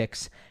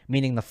Olympics,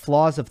 meaning the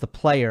flaws of the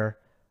player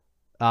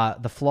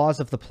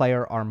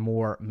are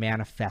more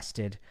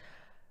manifested.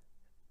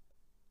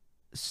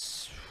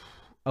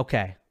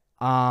 Okay.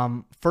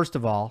 First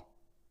of all,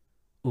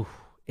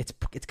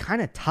 it's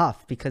kind of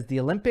tough because the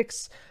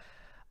Olympics,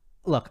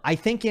 look, I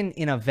think in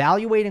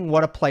evaluating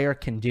what a player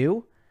can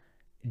do,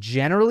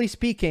 generally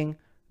speaking,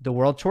 the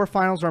World Tour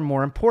Finals are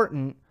more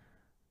important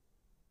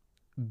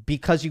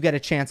because you get a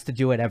chance to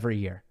do it every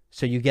year.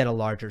 So you get a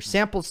larger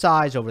sample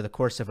size over the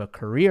course of a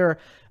career.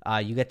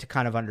 You get to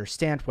kind of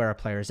understand where a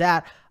player's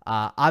at.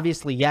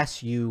 Obviously,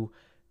 yes,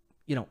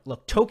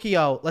 look,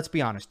 Tokyo, let's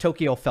be honest,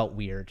 Tokyo felt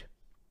weird.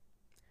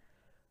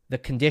 The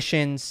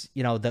conditions,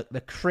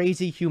 the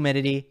crazy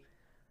humidity,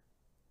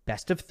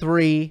 best of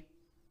three,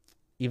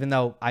 even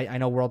though I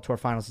know World Tour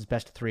Finals is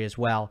best of three as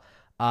well.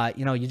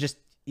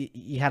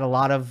 You had a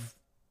lot of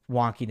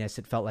wonkiness.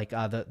 It felt like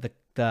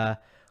the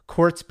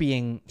courts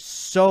being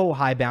so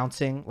high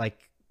bouncing,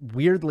 like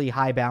weirdly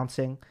high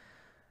bouncing.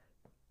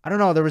 I don't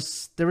know. There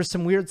was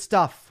some weird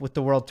stuff with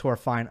the World Tour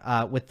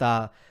with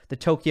the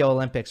Tokyo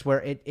Olympics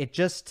where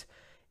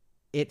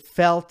it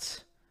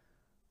felt,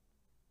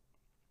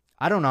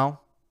 I don't know.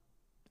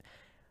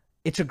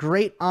 It's a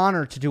great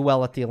honor to do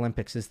well at the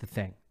Olympics is the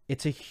thing.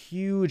 It's a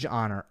huge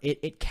honor.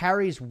 It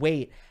carries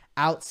weight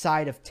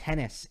outside of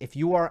tennis. If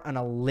you are an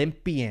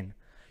Olympian,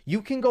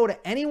 you can go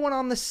to anyone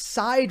on the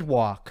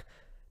sidewalk.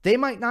 They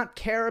might not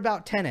care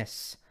about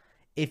tennis.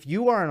 If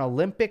you are an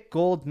Olympic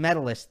gold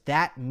medalist,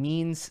 that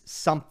means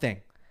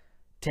something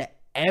to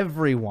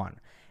everyone.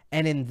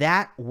 And in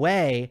that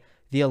way,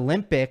 the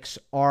Olympics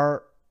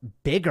are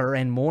bigger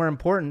and more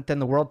important than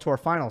the World Tour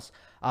Finals.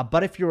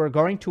 But if you were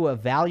going to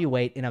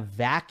evaluate in a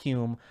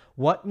vacuum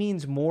what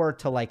means more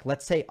to, like,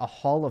 let's say a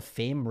Hall of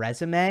Fame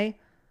resume,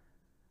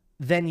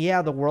 then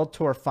yeah, the World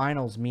Tour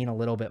Finals mean a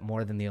little bit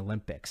more than the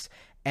Olympics.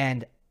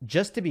 And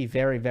just to be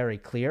very, very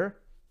clear,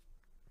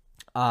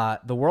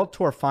 the World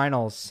Tour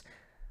Finals,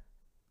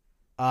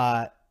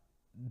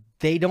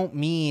 they don't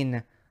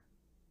mean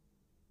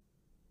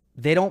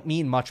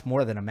much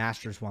more than a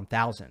Masters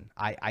 1000.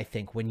 I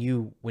think when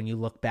you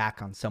look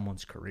back on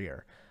someone's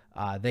career,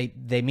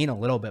 they mean a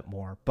little bit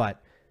more,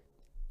 but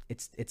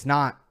it's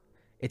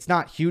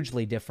not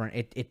hugely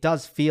different. It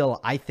does feel,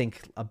 I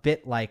think, a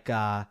bit like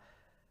a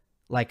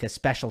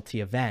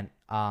specialty event.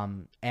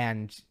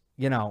 And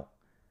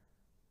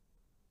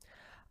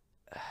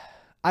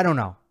I don't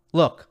know.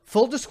 Look,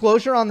 full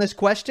disclosure on this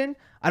question,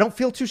 I don't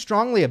feel too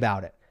strongly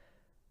about it.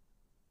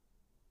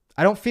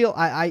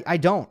 I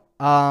don't.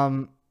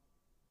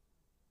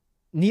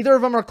 Neither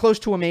of them are close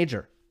to a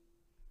major.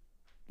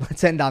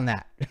 Let's end on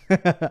that.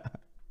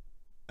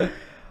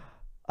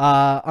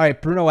 All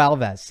right, Bruno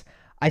Alves.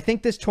 I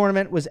think this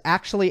tournament was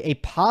actually a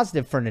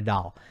positive for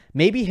Nadal.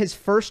 Maybe his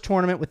first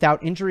tournament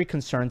without injury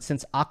concerns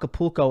since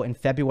Acapulco in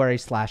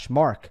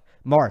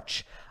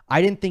February/March.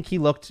 I didn't think he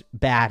looked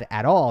bad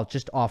at all,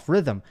 just off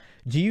rhythm.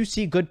 Do you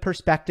see good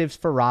perspectives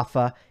for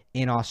Rafa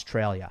in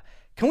Australia?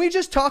 Can we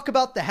just talk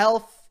about the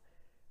health?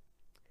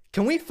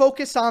 Can we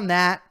focus on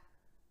that?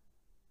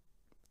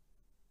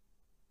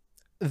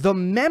 The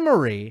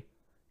memory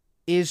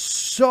is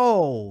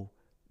so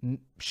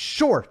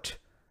short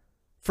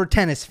for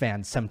tennis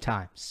fans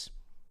sometimes.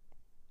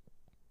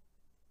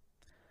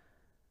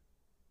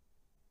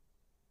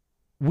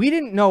 We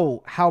didn't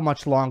know how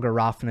much longer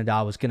Rafa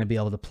Nadal was going to be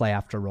able to play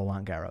after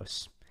Roland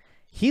Garros.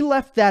 He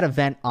left that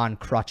event on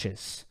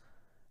crutches.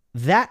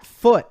 That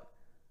foot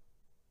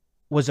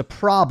was a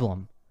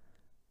problem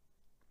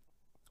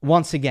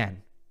once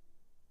again,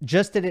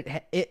 just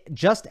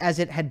as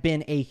it had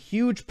been a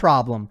huge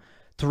problem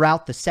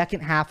throughout the second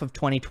half of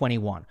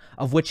 2021,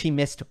 of which he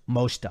missed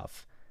most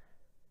of.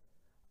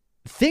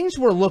 Things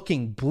were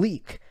looking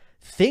bleak.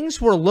 Things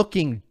were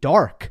looking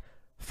dark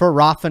for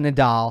Rafa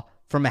Nadal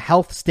from a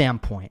health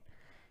standpoint.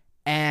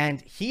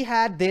 And he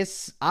had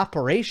this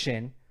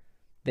operation,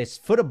 this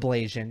foot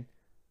ablation,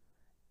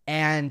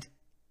 and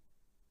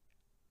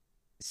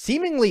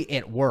seemingly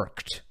it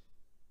worked.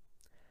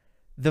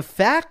 The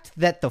fact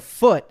that the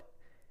foot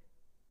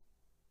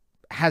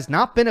has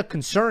not been a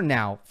concern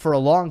now for a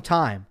long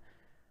time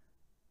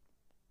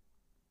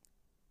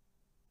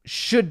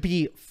should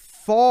be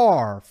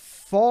far,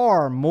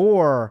 far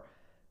more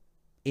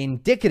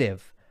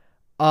indicative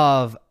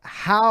of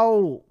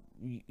how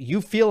you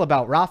feel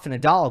about Rafa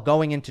Nadal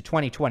going into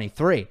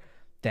 2023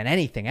 than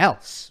anything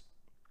else.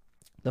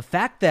 The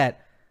fact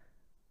that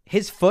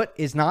his foot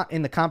is not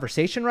in the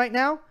conversation right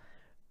now,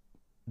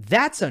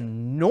 that's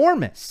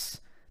enormous.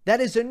 That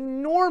is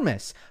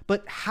enormous.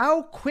 But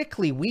how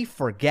quickly we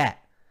forget.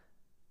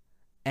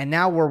 And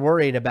now we're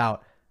worried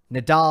about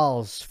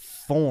Nadal's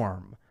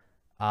form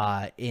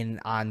on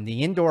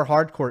the indoor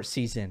hardcourt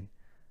season,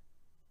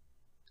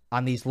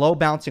 on these low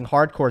bouncing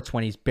hard courts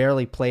when he's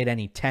barely played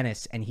any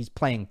tennis and he's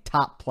playing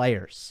top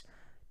players,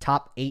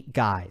 top 8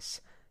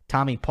 guys,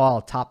 Tommy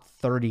Paul, top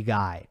 30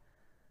 guy.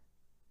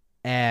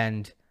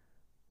 And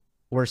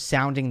we're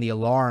sounding the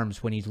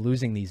alarms when he's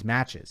losing these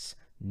matches.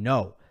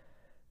 No.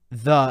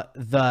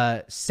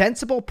 The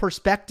sensible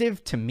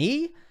perspective to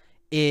me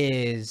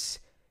is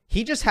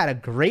he just had a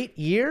great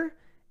year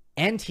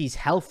and he's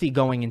healthy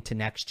going into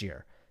next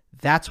year.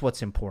 That's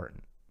what's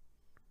important.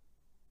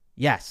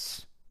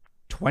 Yes,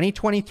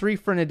 2023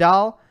 for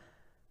Nadal,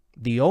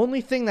 the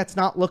only thing that's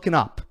not looking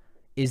up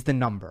is the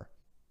number,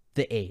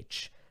 the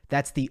age.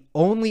 That's the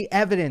only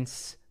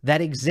evidence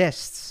that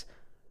exists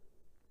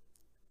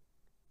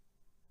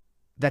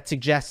that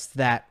suggests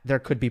that there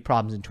could be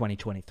problems in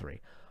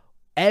 2023.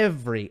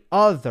 Every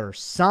other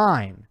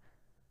sign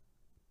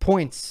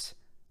points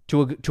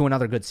to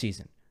another good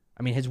season.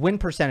 I mean, his win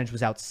percentage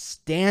was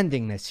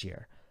outstanding this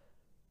year.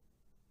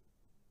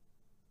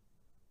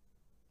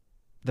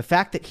 The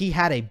fact that he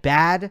had a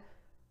bad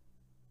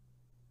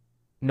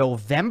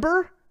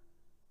November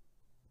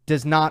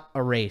does not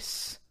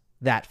erase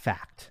that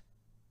fact.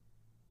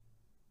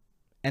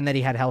 And that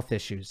he had health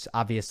issues,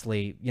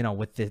 obviously,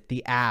 with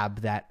the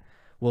ab that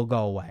will go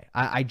away.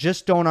 I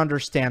just don't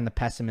understand the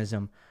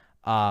pessimism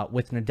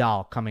with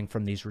Nadal coming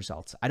from these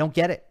results. I don't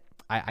get it.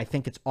 I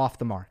think it's off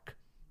the mark.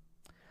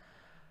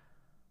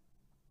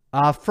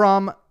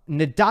 From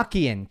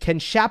Nadakian, can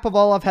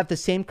Shapovalov have the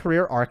same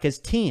career arc as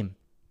Thiem?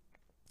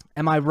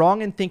 Am I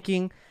wrong in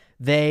thinking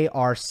they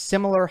are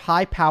similar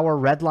high-power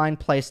red-line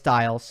play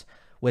styles,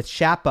 with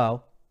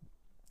Shapo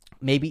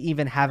maybe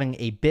even having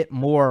a bit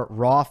more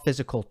raw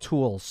physical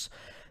tools?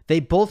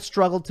 They both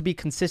struggled to be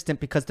consistent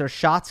because their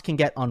shots can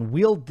get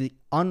unwieldy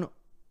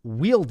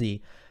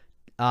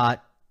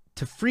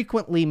to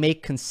frequently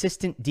make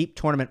consistent deep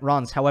tournament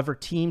runs. However,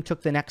 Thiem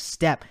took the next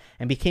step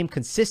and became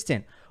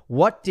consistent.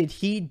 What did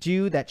he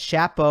do that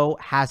Shapo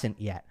hasn't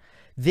yet?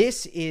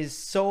 This is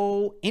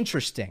so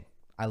interesting.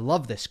 I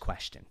love this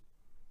question.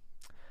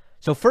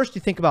 So first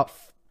you think about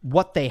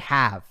what they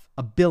have: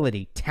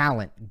 ability,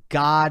 talent,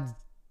 God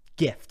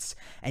gifts.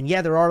 And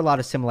yeah, there are a lot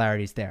of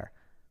similarities there.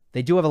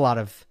 They do have a lot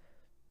of,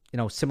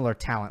 similar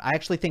talent. I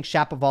actually think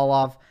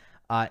Shapovalov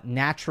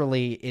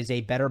naturally is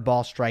a better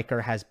ball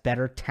striker, has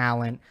better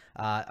talent,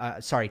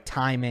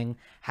 timing,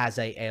 has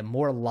a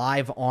more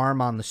live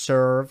arm on the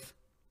serve.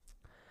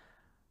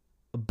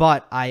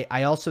 But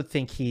I also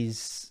think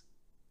he's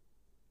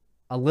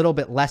a little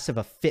bit less of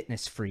a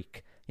fitness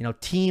freak.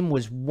 Thiem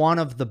was one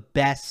of the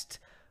best.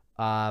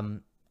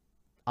 I'll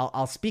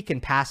speak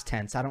in past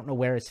tense. I don't know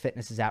where his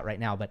fitness is at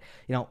right now, but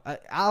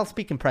I'll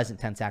speak in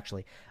present tense.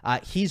 Actually,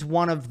 he's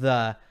one of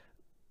the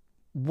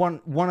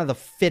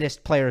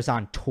fittest players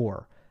on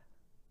tour.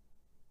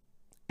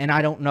 And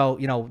I don't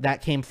know,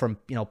 that came from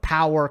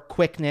power,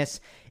 quickness,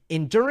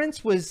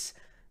 endurance was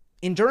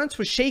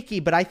shaky,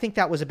 but I think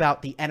that was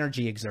about the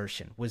energy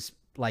exertion was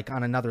like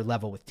on another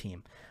level with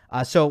Thiem.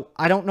 So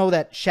I don't know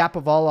that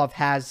Shapovalov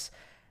has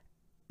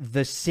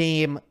the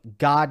same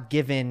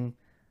God-given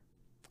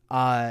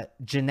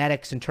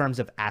genetics in terms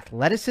of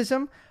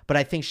athleticism, but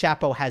I think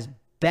Shapo has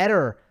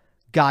better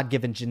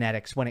God-given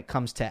genetics when it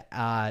comes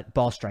to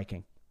ball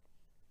striking.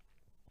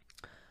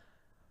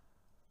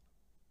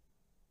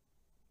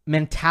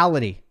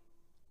 Mentality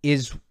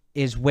is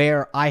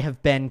where I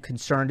have been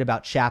concerned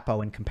about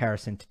Shapo in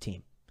comparison to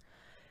Thiem.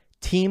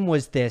 Thiem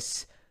was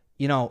this,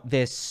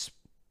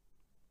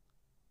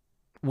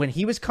 when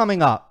he was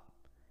coming up,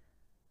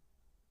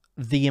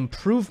 the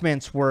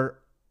improvements were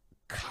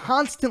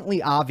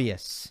constantly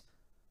obvious.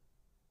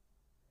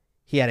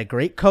 He had a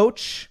great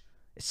coach,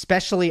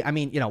 especially,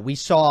 we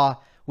saw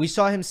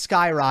him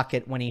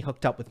skyrocket when he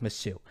hooked up with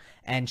Masu.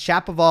 And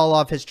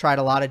Shapovalov has tried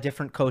a lot of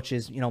different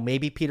coaches.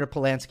 Maybe Peter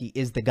Polansky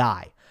is the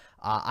guy.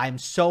 I'm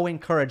so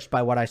encouraged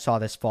by what I saw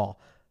this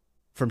fall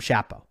from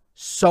Shapo.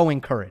 So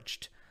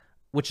encouraged,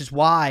 which is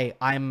why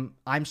I'm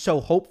so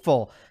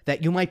hopeful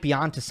that you might be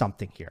onto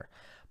something here.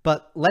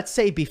 But let's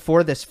say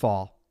before this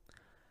fall,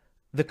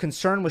 the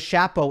concern with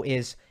Shapo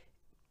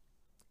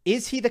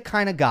is he the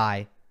kind of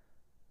guy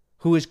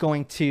who is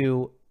going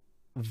to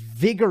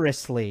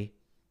vigorously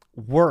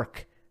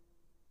work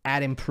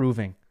at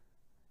improving?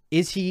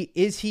 Is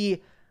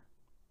he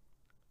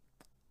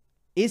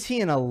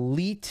an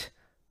elite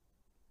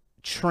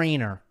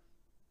trainer?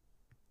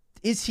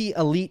 Is he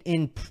elite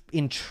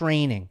in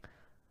training?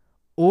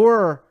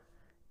 Or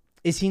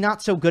is he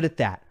not so good at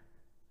that?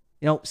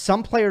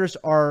 Some players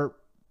are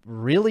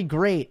really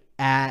great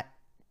at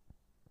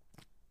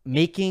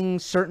making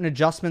certain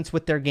adjustments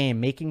with their game,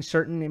 making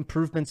certain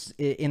improvements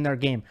in their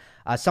game.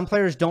 Some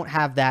players don't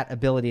have that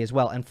ability as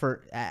well. And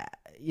for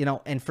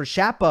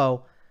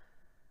Shapo,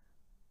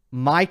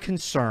 my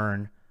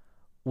concern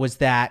was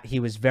that he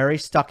was very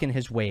stuck in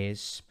his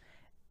ways.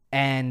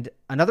 And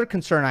another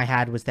concern I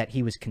had was that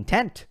he was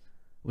content,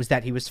 was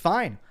that he was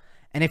fine.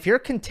 And if you're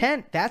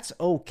content, that's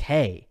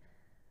okay.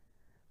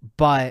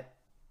 But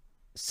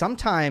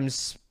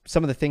sometimes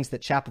some of the things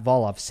that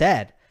Shapovalov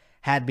said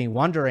had me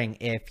wondering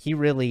if he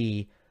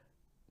really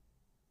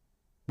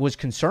was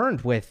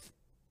concerned with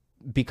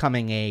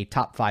becoming a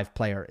top 5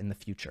 player in the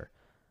future.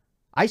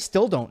 I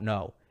still don't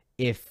know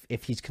if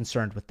he's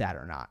concerned with that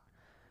or not.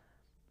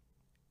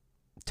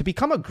 To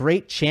become a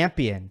great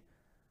champion,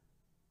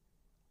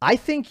 I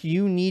think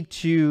you need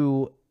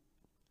to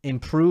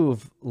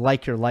improve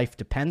like your life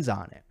depends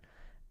on it.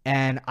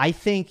 And I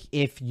think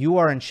if you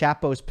are in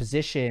Shapo's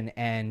position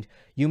and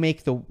you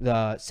make the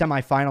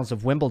semifinals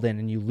of Wimbledon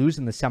and you lose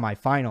in the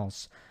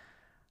semifinals,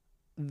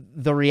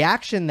 the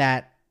reaction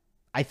that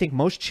I think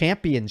most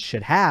champions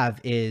should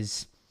have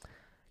is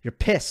you're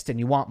pissed and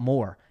you want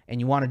more and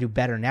you want to do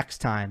better next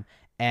time,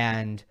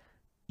 and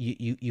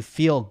you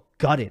feel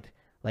gutted,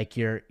 like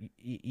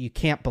you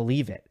can't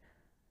believe it.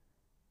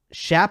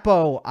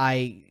 Shapo,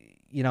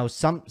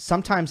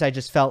 sometimes I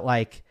just felt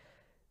like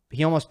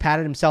he almost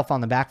patted himself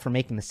on the back for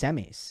making the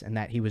semis, and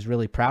that he was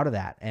really proud of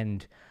that,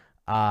 and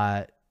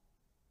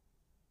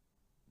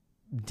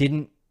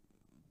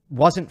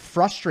wasn't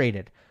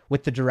frustrated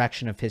with the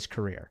direction of his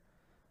career.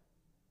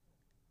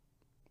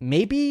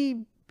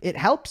 Maybe it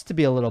helps to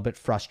be a little bit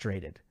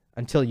frustrated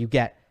until you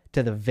get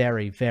to the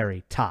very,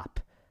 very top.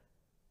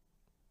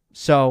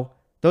 So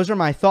those are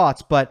my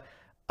thoughts, but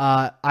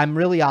I'm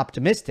really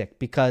optimistic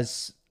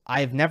because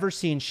I've never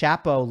seen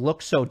Shapo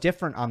look so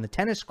different on the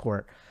tennis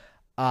court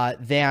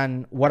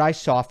than what I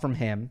saw from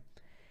him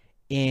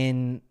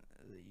in,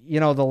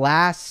 the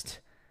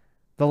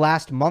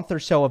last month or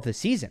so of the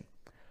season,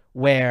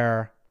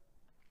 where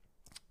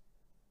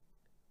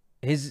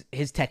his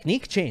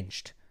technique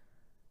changed.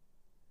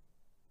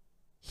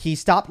 He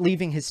stopped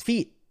leaving his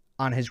feet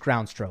on his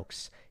ground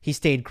strokes. He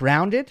stayed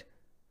grounded.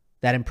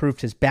 That improved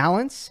his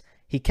balance.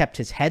 He kept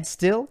his head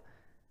still.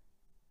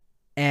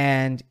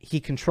 And he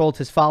controlled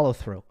his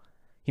follow-through.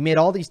 He made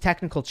all these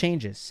technical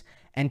changes.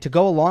 And to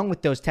go along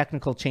with those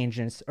technical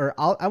changes, or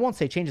I won't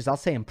say changes, I'll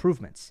say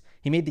improvements.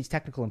 He made these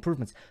technical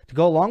improvements. To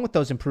go along with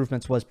those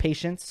improvements was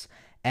patience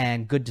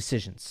and good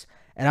decisions.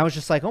 And I was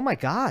just like, oh my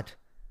God.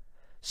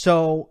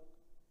 So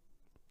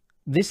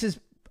this is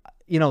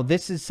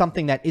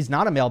something that is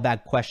not a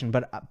mailbag question,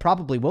 but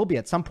probably will be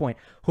at some point.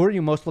 Who are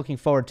you most looking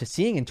forward to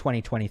seeing in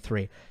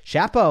 2023?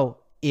 Shapo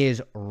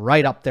is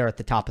right up there at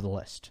the top of the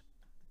list.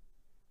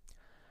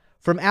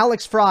 From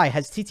Alex Fry,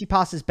 has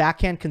Tsitsipas's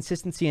backhand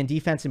consistency and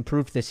defense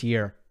improved this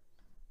year?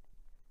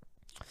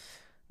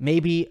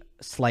 Maybe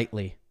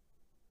slightly.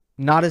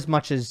 Not as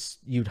much as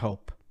you'd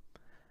hope.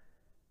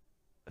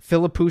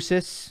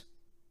 Philippoussis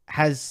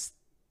has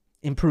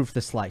improved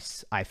the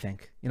slice, I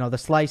think. The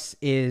slice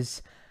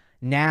is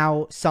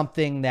now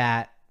something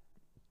that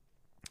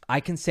I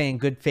can say in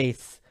good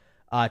faith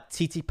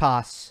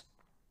Tsitsipas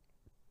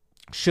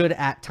should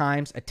at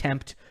times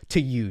attempt to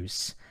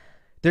use.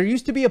 There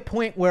used to be a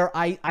point where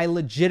I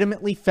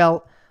legitimately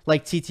felt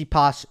like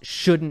Tsitsipas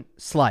shouldn't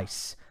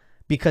slice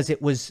because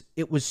it was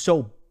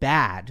so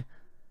bad.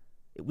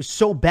 It was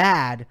so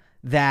bad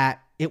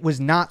that it was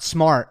not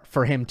smart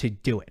for him to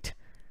do it.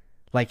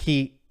 Like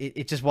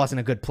it just wasn't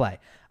a good play.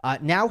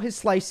 Now his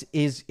slice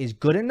is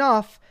good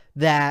enough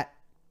that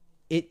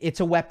it's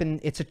a weapon,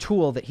 it's a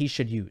tool that he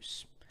should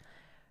use.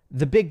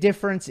 The big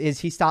difference is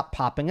he stopped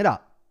popping it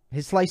up.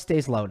 His slice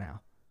stays low now.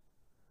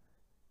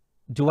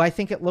 Do I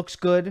think it looks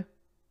good?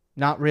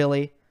 Not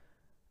really.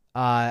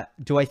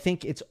 Do I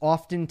think it's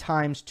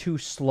oftentimes too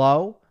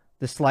slow?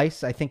 The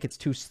slice, I think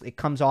it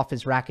comes off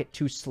his racket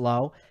too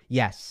slow.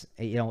 Yes.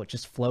 It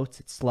just floats.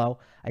 It's slow.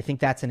 I think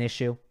that's an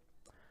issue.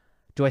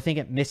 Do I think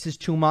it misses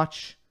too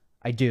much?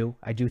 I do.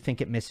 I do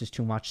think it misses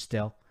too much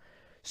still.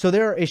 So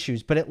there are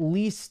issues, but at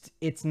least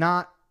it's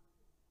not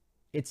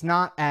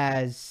as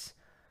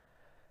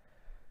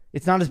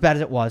bad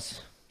as it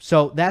was.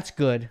 So that's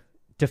good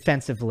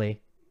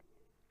defensively.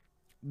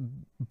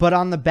 But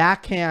on the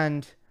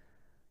backhand,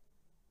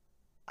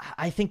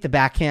 I think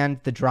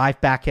the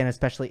drive backhand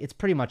especially, it's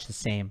pretty much the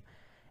same.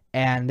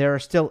 And there are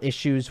still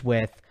issues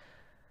with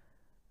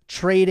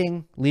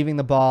trading, leaving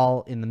the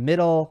ball in the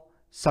middle.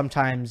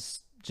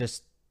 Sometimes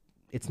just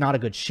it's not a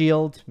good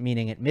shield,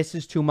 meaning it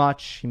misses too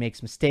much. He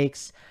makes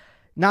mistakes.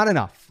 Not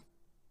enough.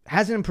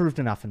 Hasn't improved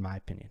enough, in my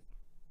opinion.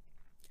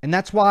 And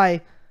that's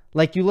why,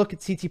 you look at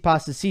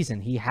Tsitsipas's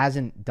season, he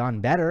hasn't done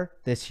better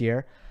this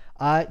year.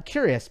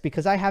 Curious,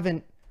 because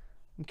I'm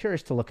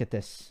curious to look at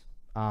this.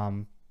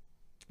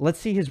 Let's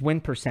see his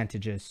win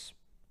percentages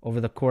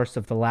over the course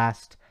of the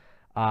last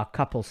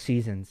couple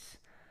seasons.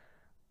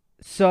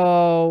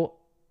 So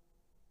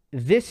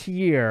this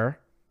year,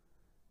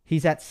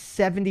 he's at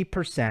 70%,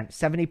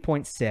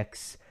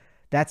 70.6.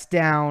 That's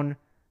down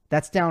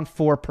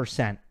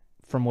 4%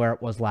 from where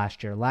it was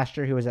last year. Last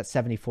year, he was at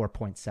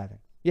 74.7.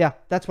 Yeah,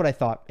 that's what I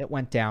thought. It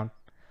went down.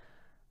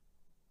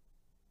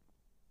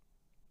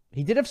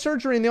 He did have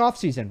surgery in the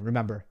offseason,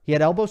 remember. He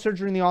had elbow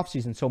surgery in the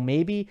offseason, so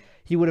maybe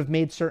he would have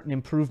made certain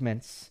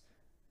improvements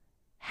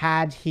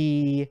had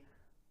he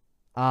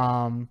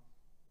not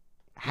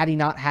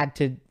had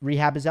to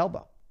rehab his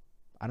elbow.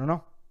 I don't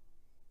know.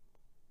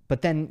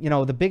 But then,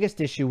 the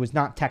biggest issue was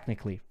not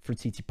technically for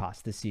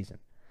Tsitsipas this season.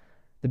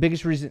 The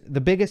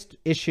biggest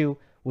issue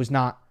was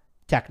not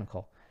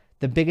technical.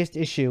 The biggest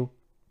issue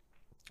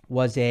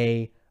was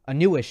a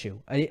new issue,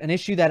 an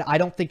issue that I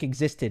don't think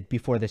existed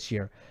before this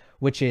year,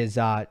 which is,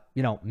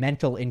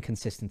 mental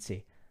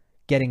inconsistency,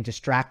 getting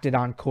distracted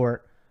on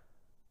court,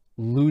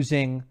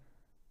 losing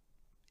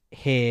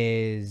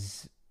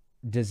his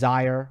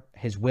desire,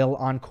 his will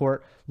on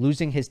court,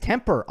 losing his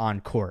temper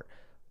on court,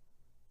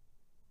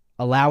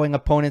 allowing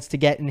opponents to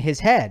get in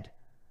his head,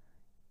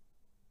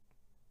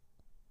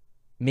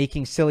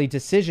 making silly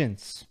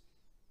decisions.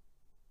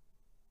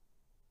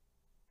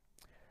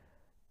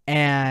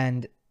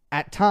 And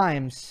at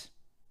times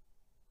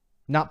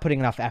not putting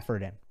enough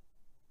effort in.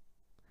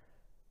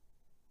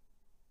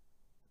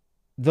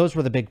 Those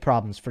were the big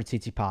problems for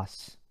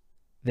Tsitsipas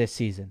this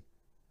season.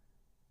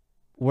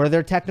 Were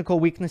there technical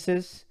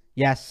weaknesses?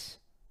 Yes.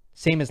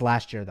 Same as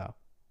last year, though.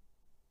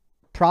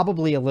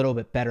 Probably a little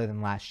bit better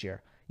than last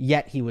year.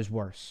 Yet he was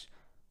worse.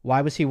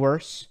 Why was he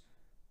worse?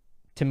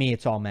 To me,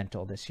 it's all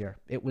mental this year.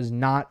 It was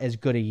not as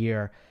good a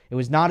year. It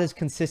was not as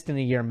consistent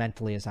a year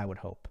mentally as I would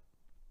hope.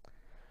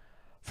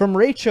 From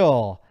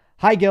Rachel.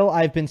 Hi, Gil.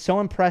 I've been so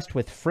impressed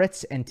with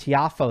Fritz and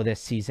Tiafoe this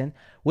season.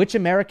 Which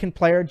American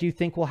player do you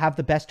think will have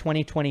the best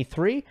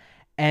 2023?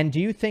 And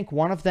do you think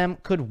one of them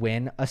could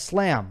win a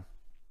slam?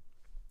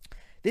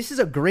 This is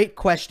a great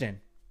question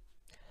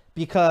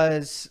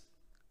because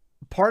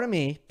part of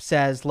me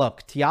says,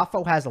 look,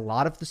 Tiafoe has a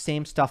lot of the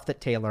same stuff that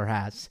Taylor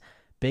has.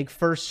 Big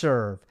first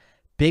serve,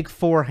 big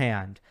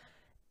forehand,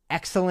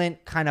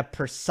 excellent kind of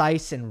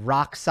precise and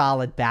rock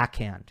solid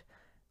backhand,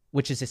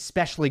 which is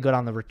especially good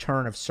on the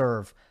return of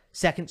serve,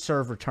 second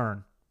serve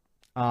return.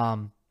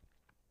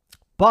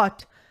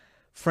 But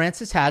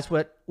Francis has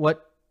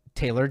what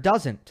Taylor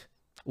doesn't,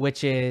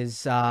 which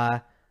is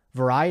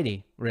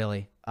variety,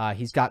 really.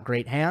 He's got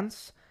great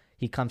hands.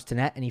 He comes to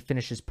net and he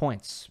finishes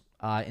points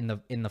in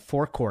the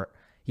forecourt.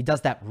 He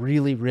does that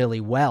really,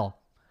 really well.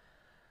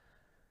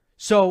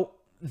 So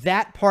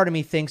that part of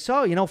me thinks,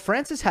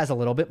 Francis has a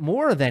little bit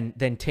more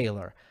than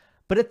Taylor.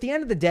 But at the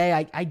end of the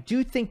day, I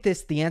do think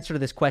the answer to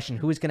this question,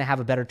 who is going to have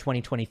a better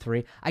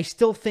 2023, I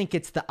still think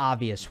it's the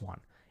obvious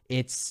one.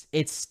 It's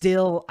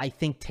still, I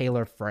think,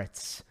 Taylor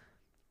Fritz.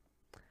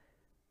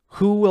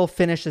 Who will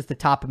finish as the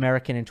top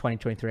American in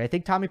 2023? I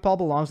think Tommy Paul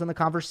belongs in the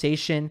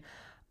conversation.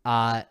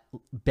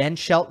 Ben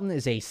Shelton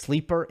is a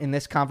sleeper in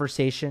this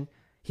conversation.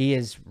 He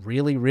is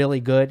really, really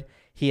good.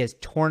 He has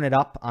torn it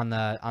up on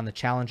the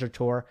Challenger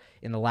Tour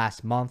in the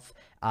last month.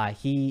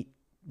 He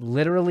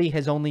literally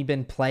has only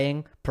been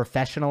playing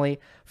professionally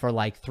for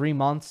like 3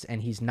 months,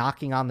 and he's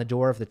knocking on the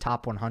door of the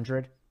top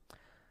 100.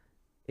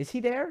 Is he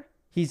there?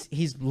 He's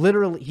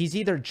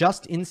either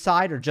just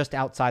inside or just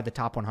outside the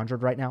top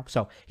 100 right now.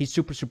 So he's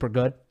super, super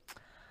good.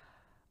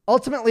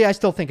 Ultimately, I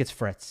still think it's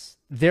Fritz.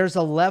 There's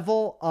a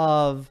level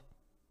of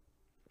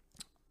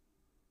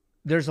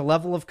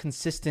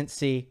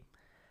consistency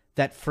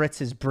that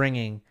Fritz is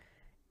bringing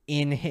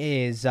in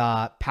his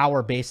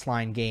power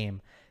baseline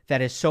game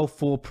that is so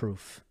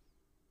foolproof.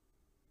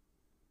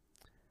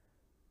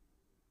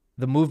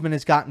 The movement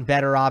has gotten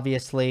better,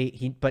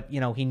 obviously. But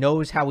he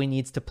knows how he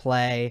needs to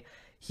play.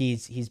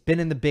 He's been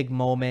in the big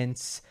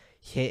moments.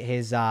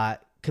 His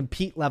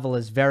compete level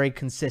is very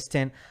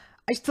consistent.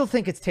 I still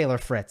think it's Taylor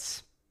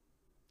Fritz,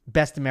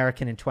 best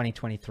American in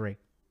 2023.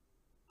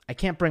 I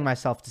can't bring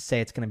myself to say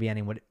it's going to be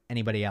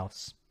anybody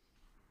else.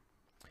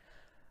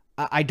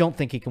 I don't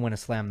think he can win a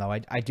slam, though.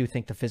 I do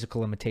think the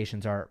physical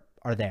limitations are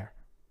there.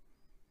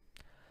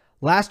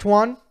 Last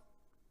one.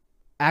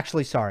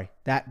 Actually, sorry.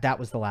 That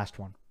was the last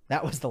one.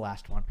 That was the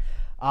last one.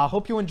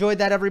 Hope you enjoyed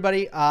that,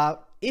 everybody.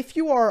 If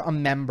you are a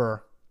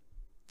member,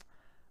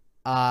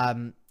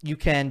 you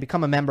can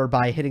become a member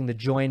by hitting the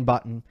join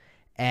button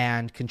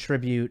and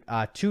contribute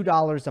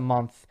 $2 a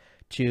month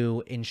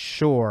to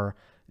ensure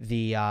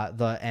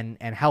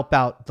and help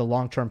out the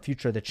long-term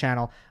future of the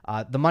channel.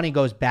 The money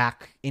goes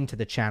back into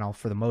the channel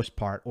for the most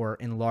part, or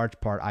in large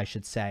part, I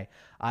should say.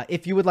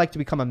 If you would like to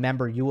become a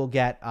member, you will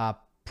get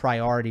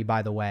priority,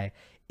 by the way,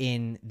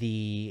 in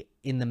the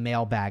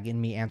mailbag, in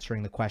me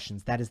answering the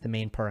questions. That is the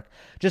main perk.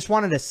 Just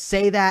wanted to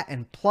say that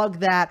and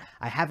plug that.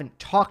 I haven't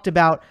talked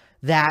about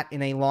that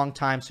in a long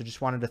time, so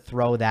just wanted to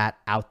throw that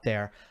out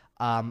there.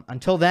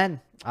 Until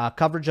then,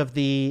 coverage of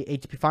the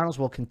ATP Finals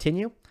will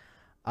continue,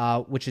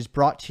 which is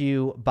brought to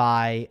you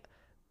by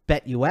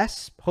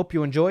BetUS. Hope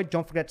you enjoyed.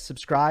 Don't forget to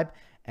subscribe,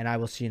 and I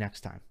will see you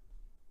next time.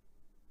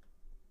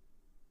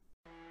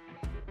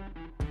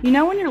 You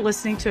know when you're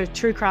listening to a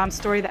true crime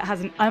story that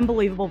has an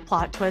unbelievable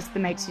plot twist that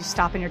makes you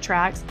stop in your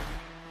tracks?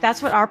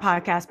 That's what our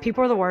podcast,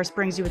 People Are the Worst,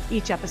 brings you with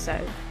each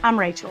episode. I'm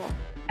Rachel.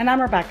 And I'm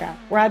Rebecca.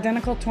 We're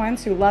identical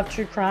twins who love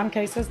true crime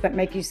cases that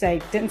make you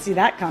say, didn't see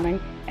that coming,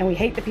 and we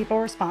hate the people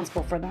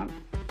responsible for them.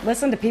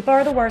 Listen to People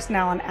Are the Worst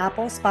now on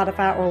Apple,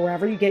 Spotify, or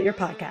wherever you get your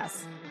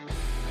podcasts.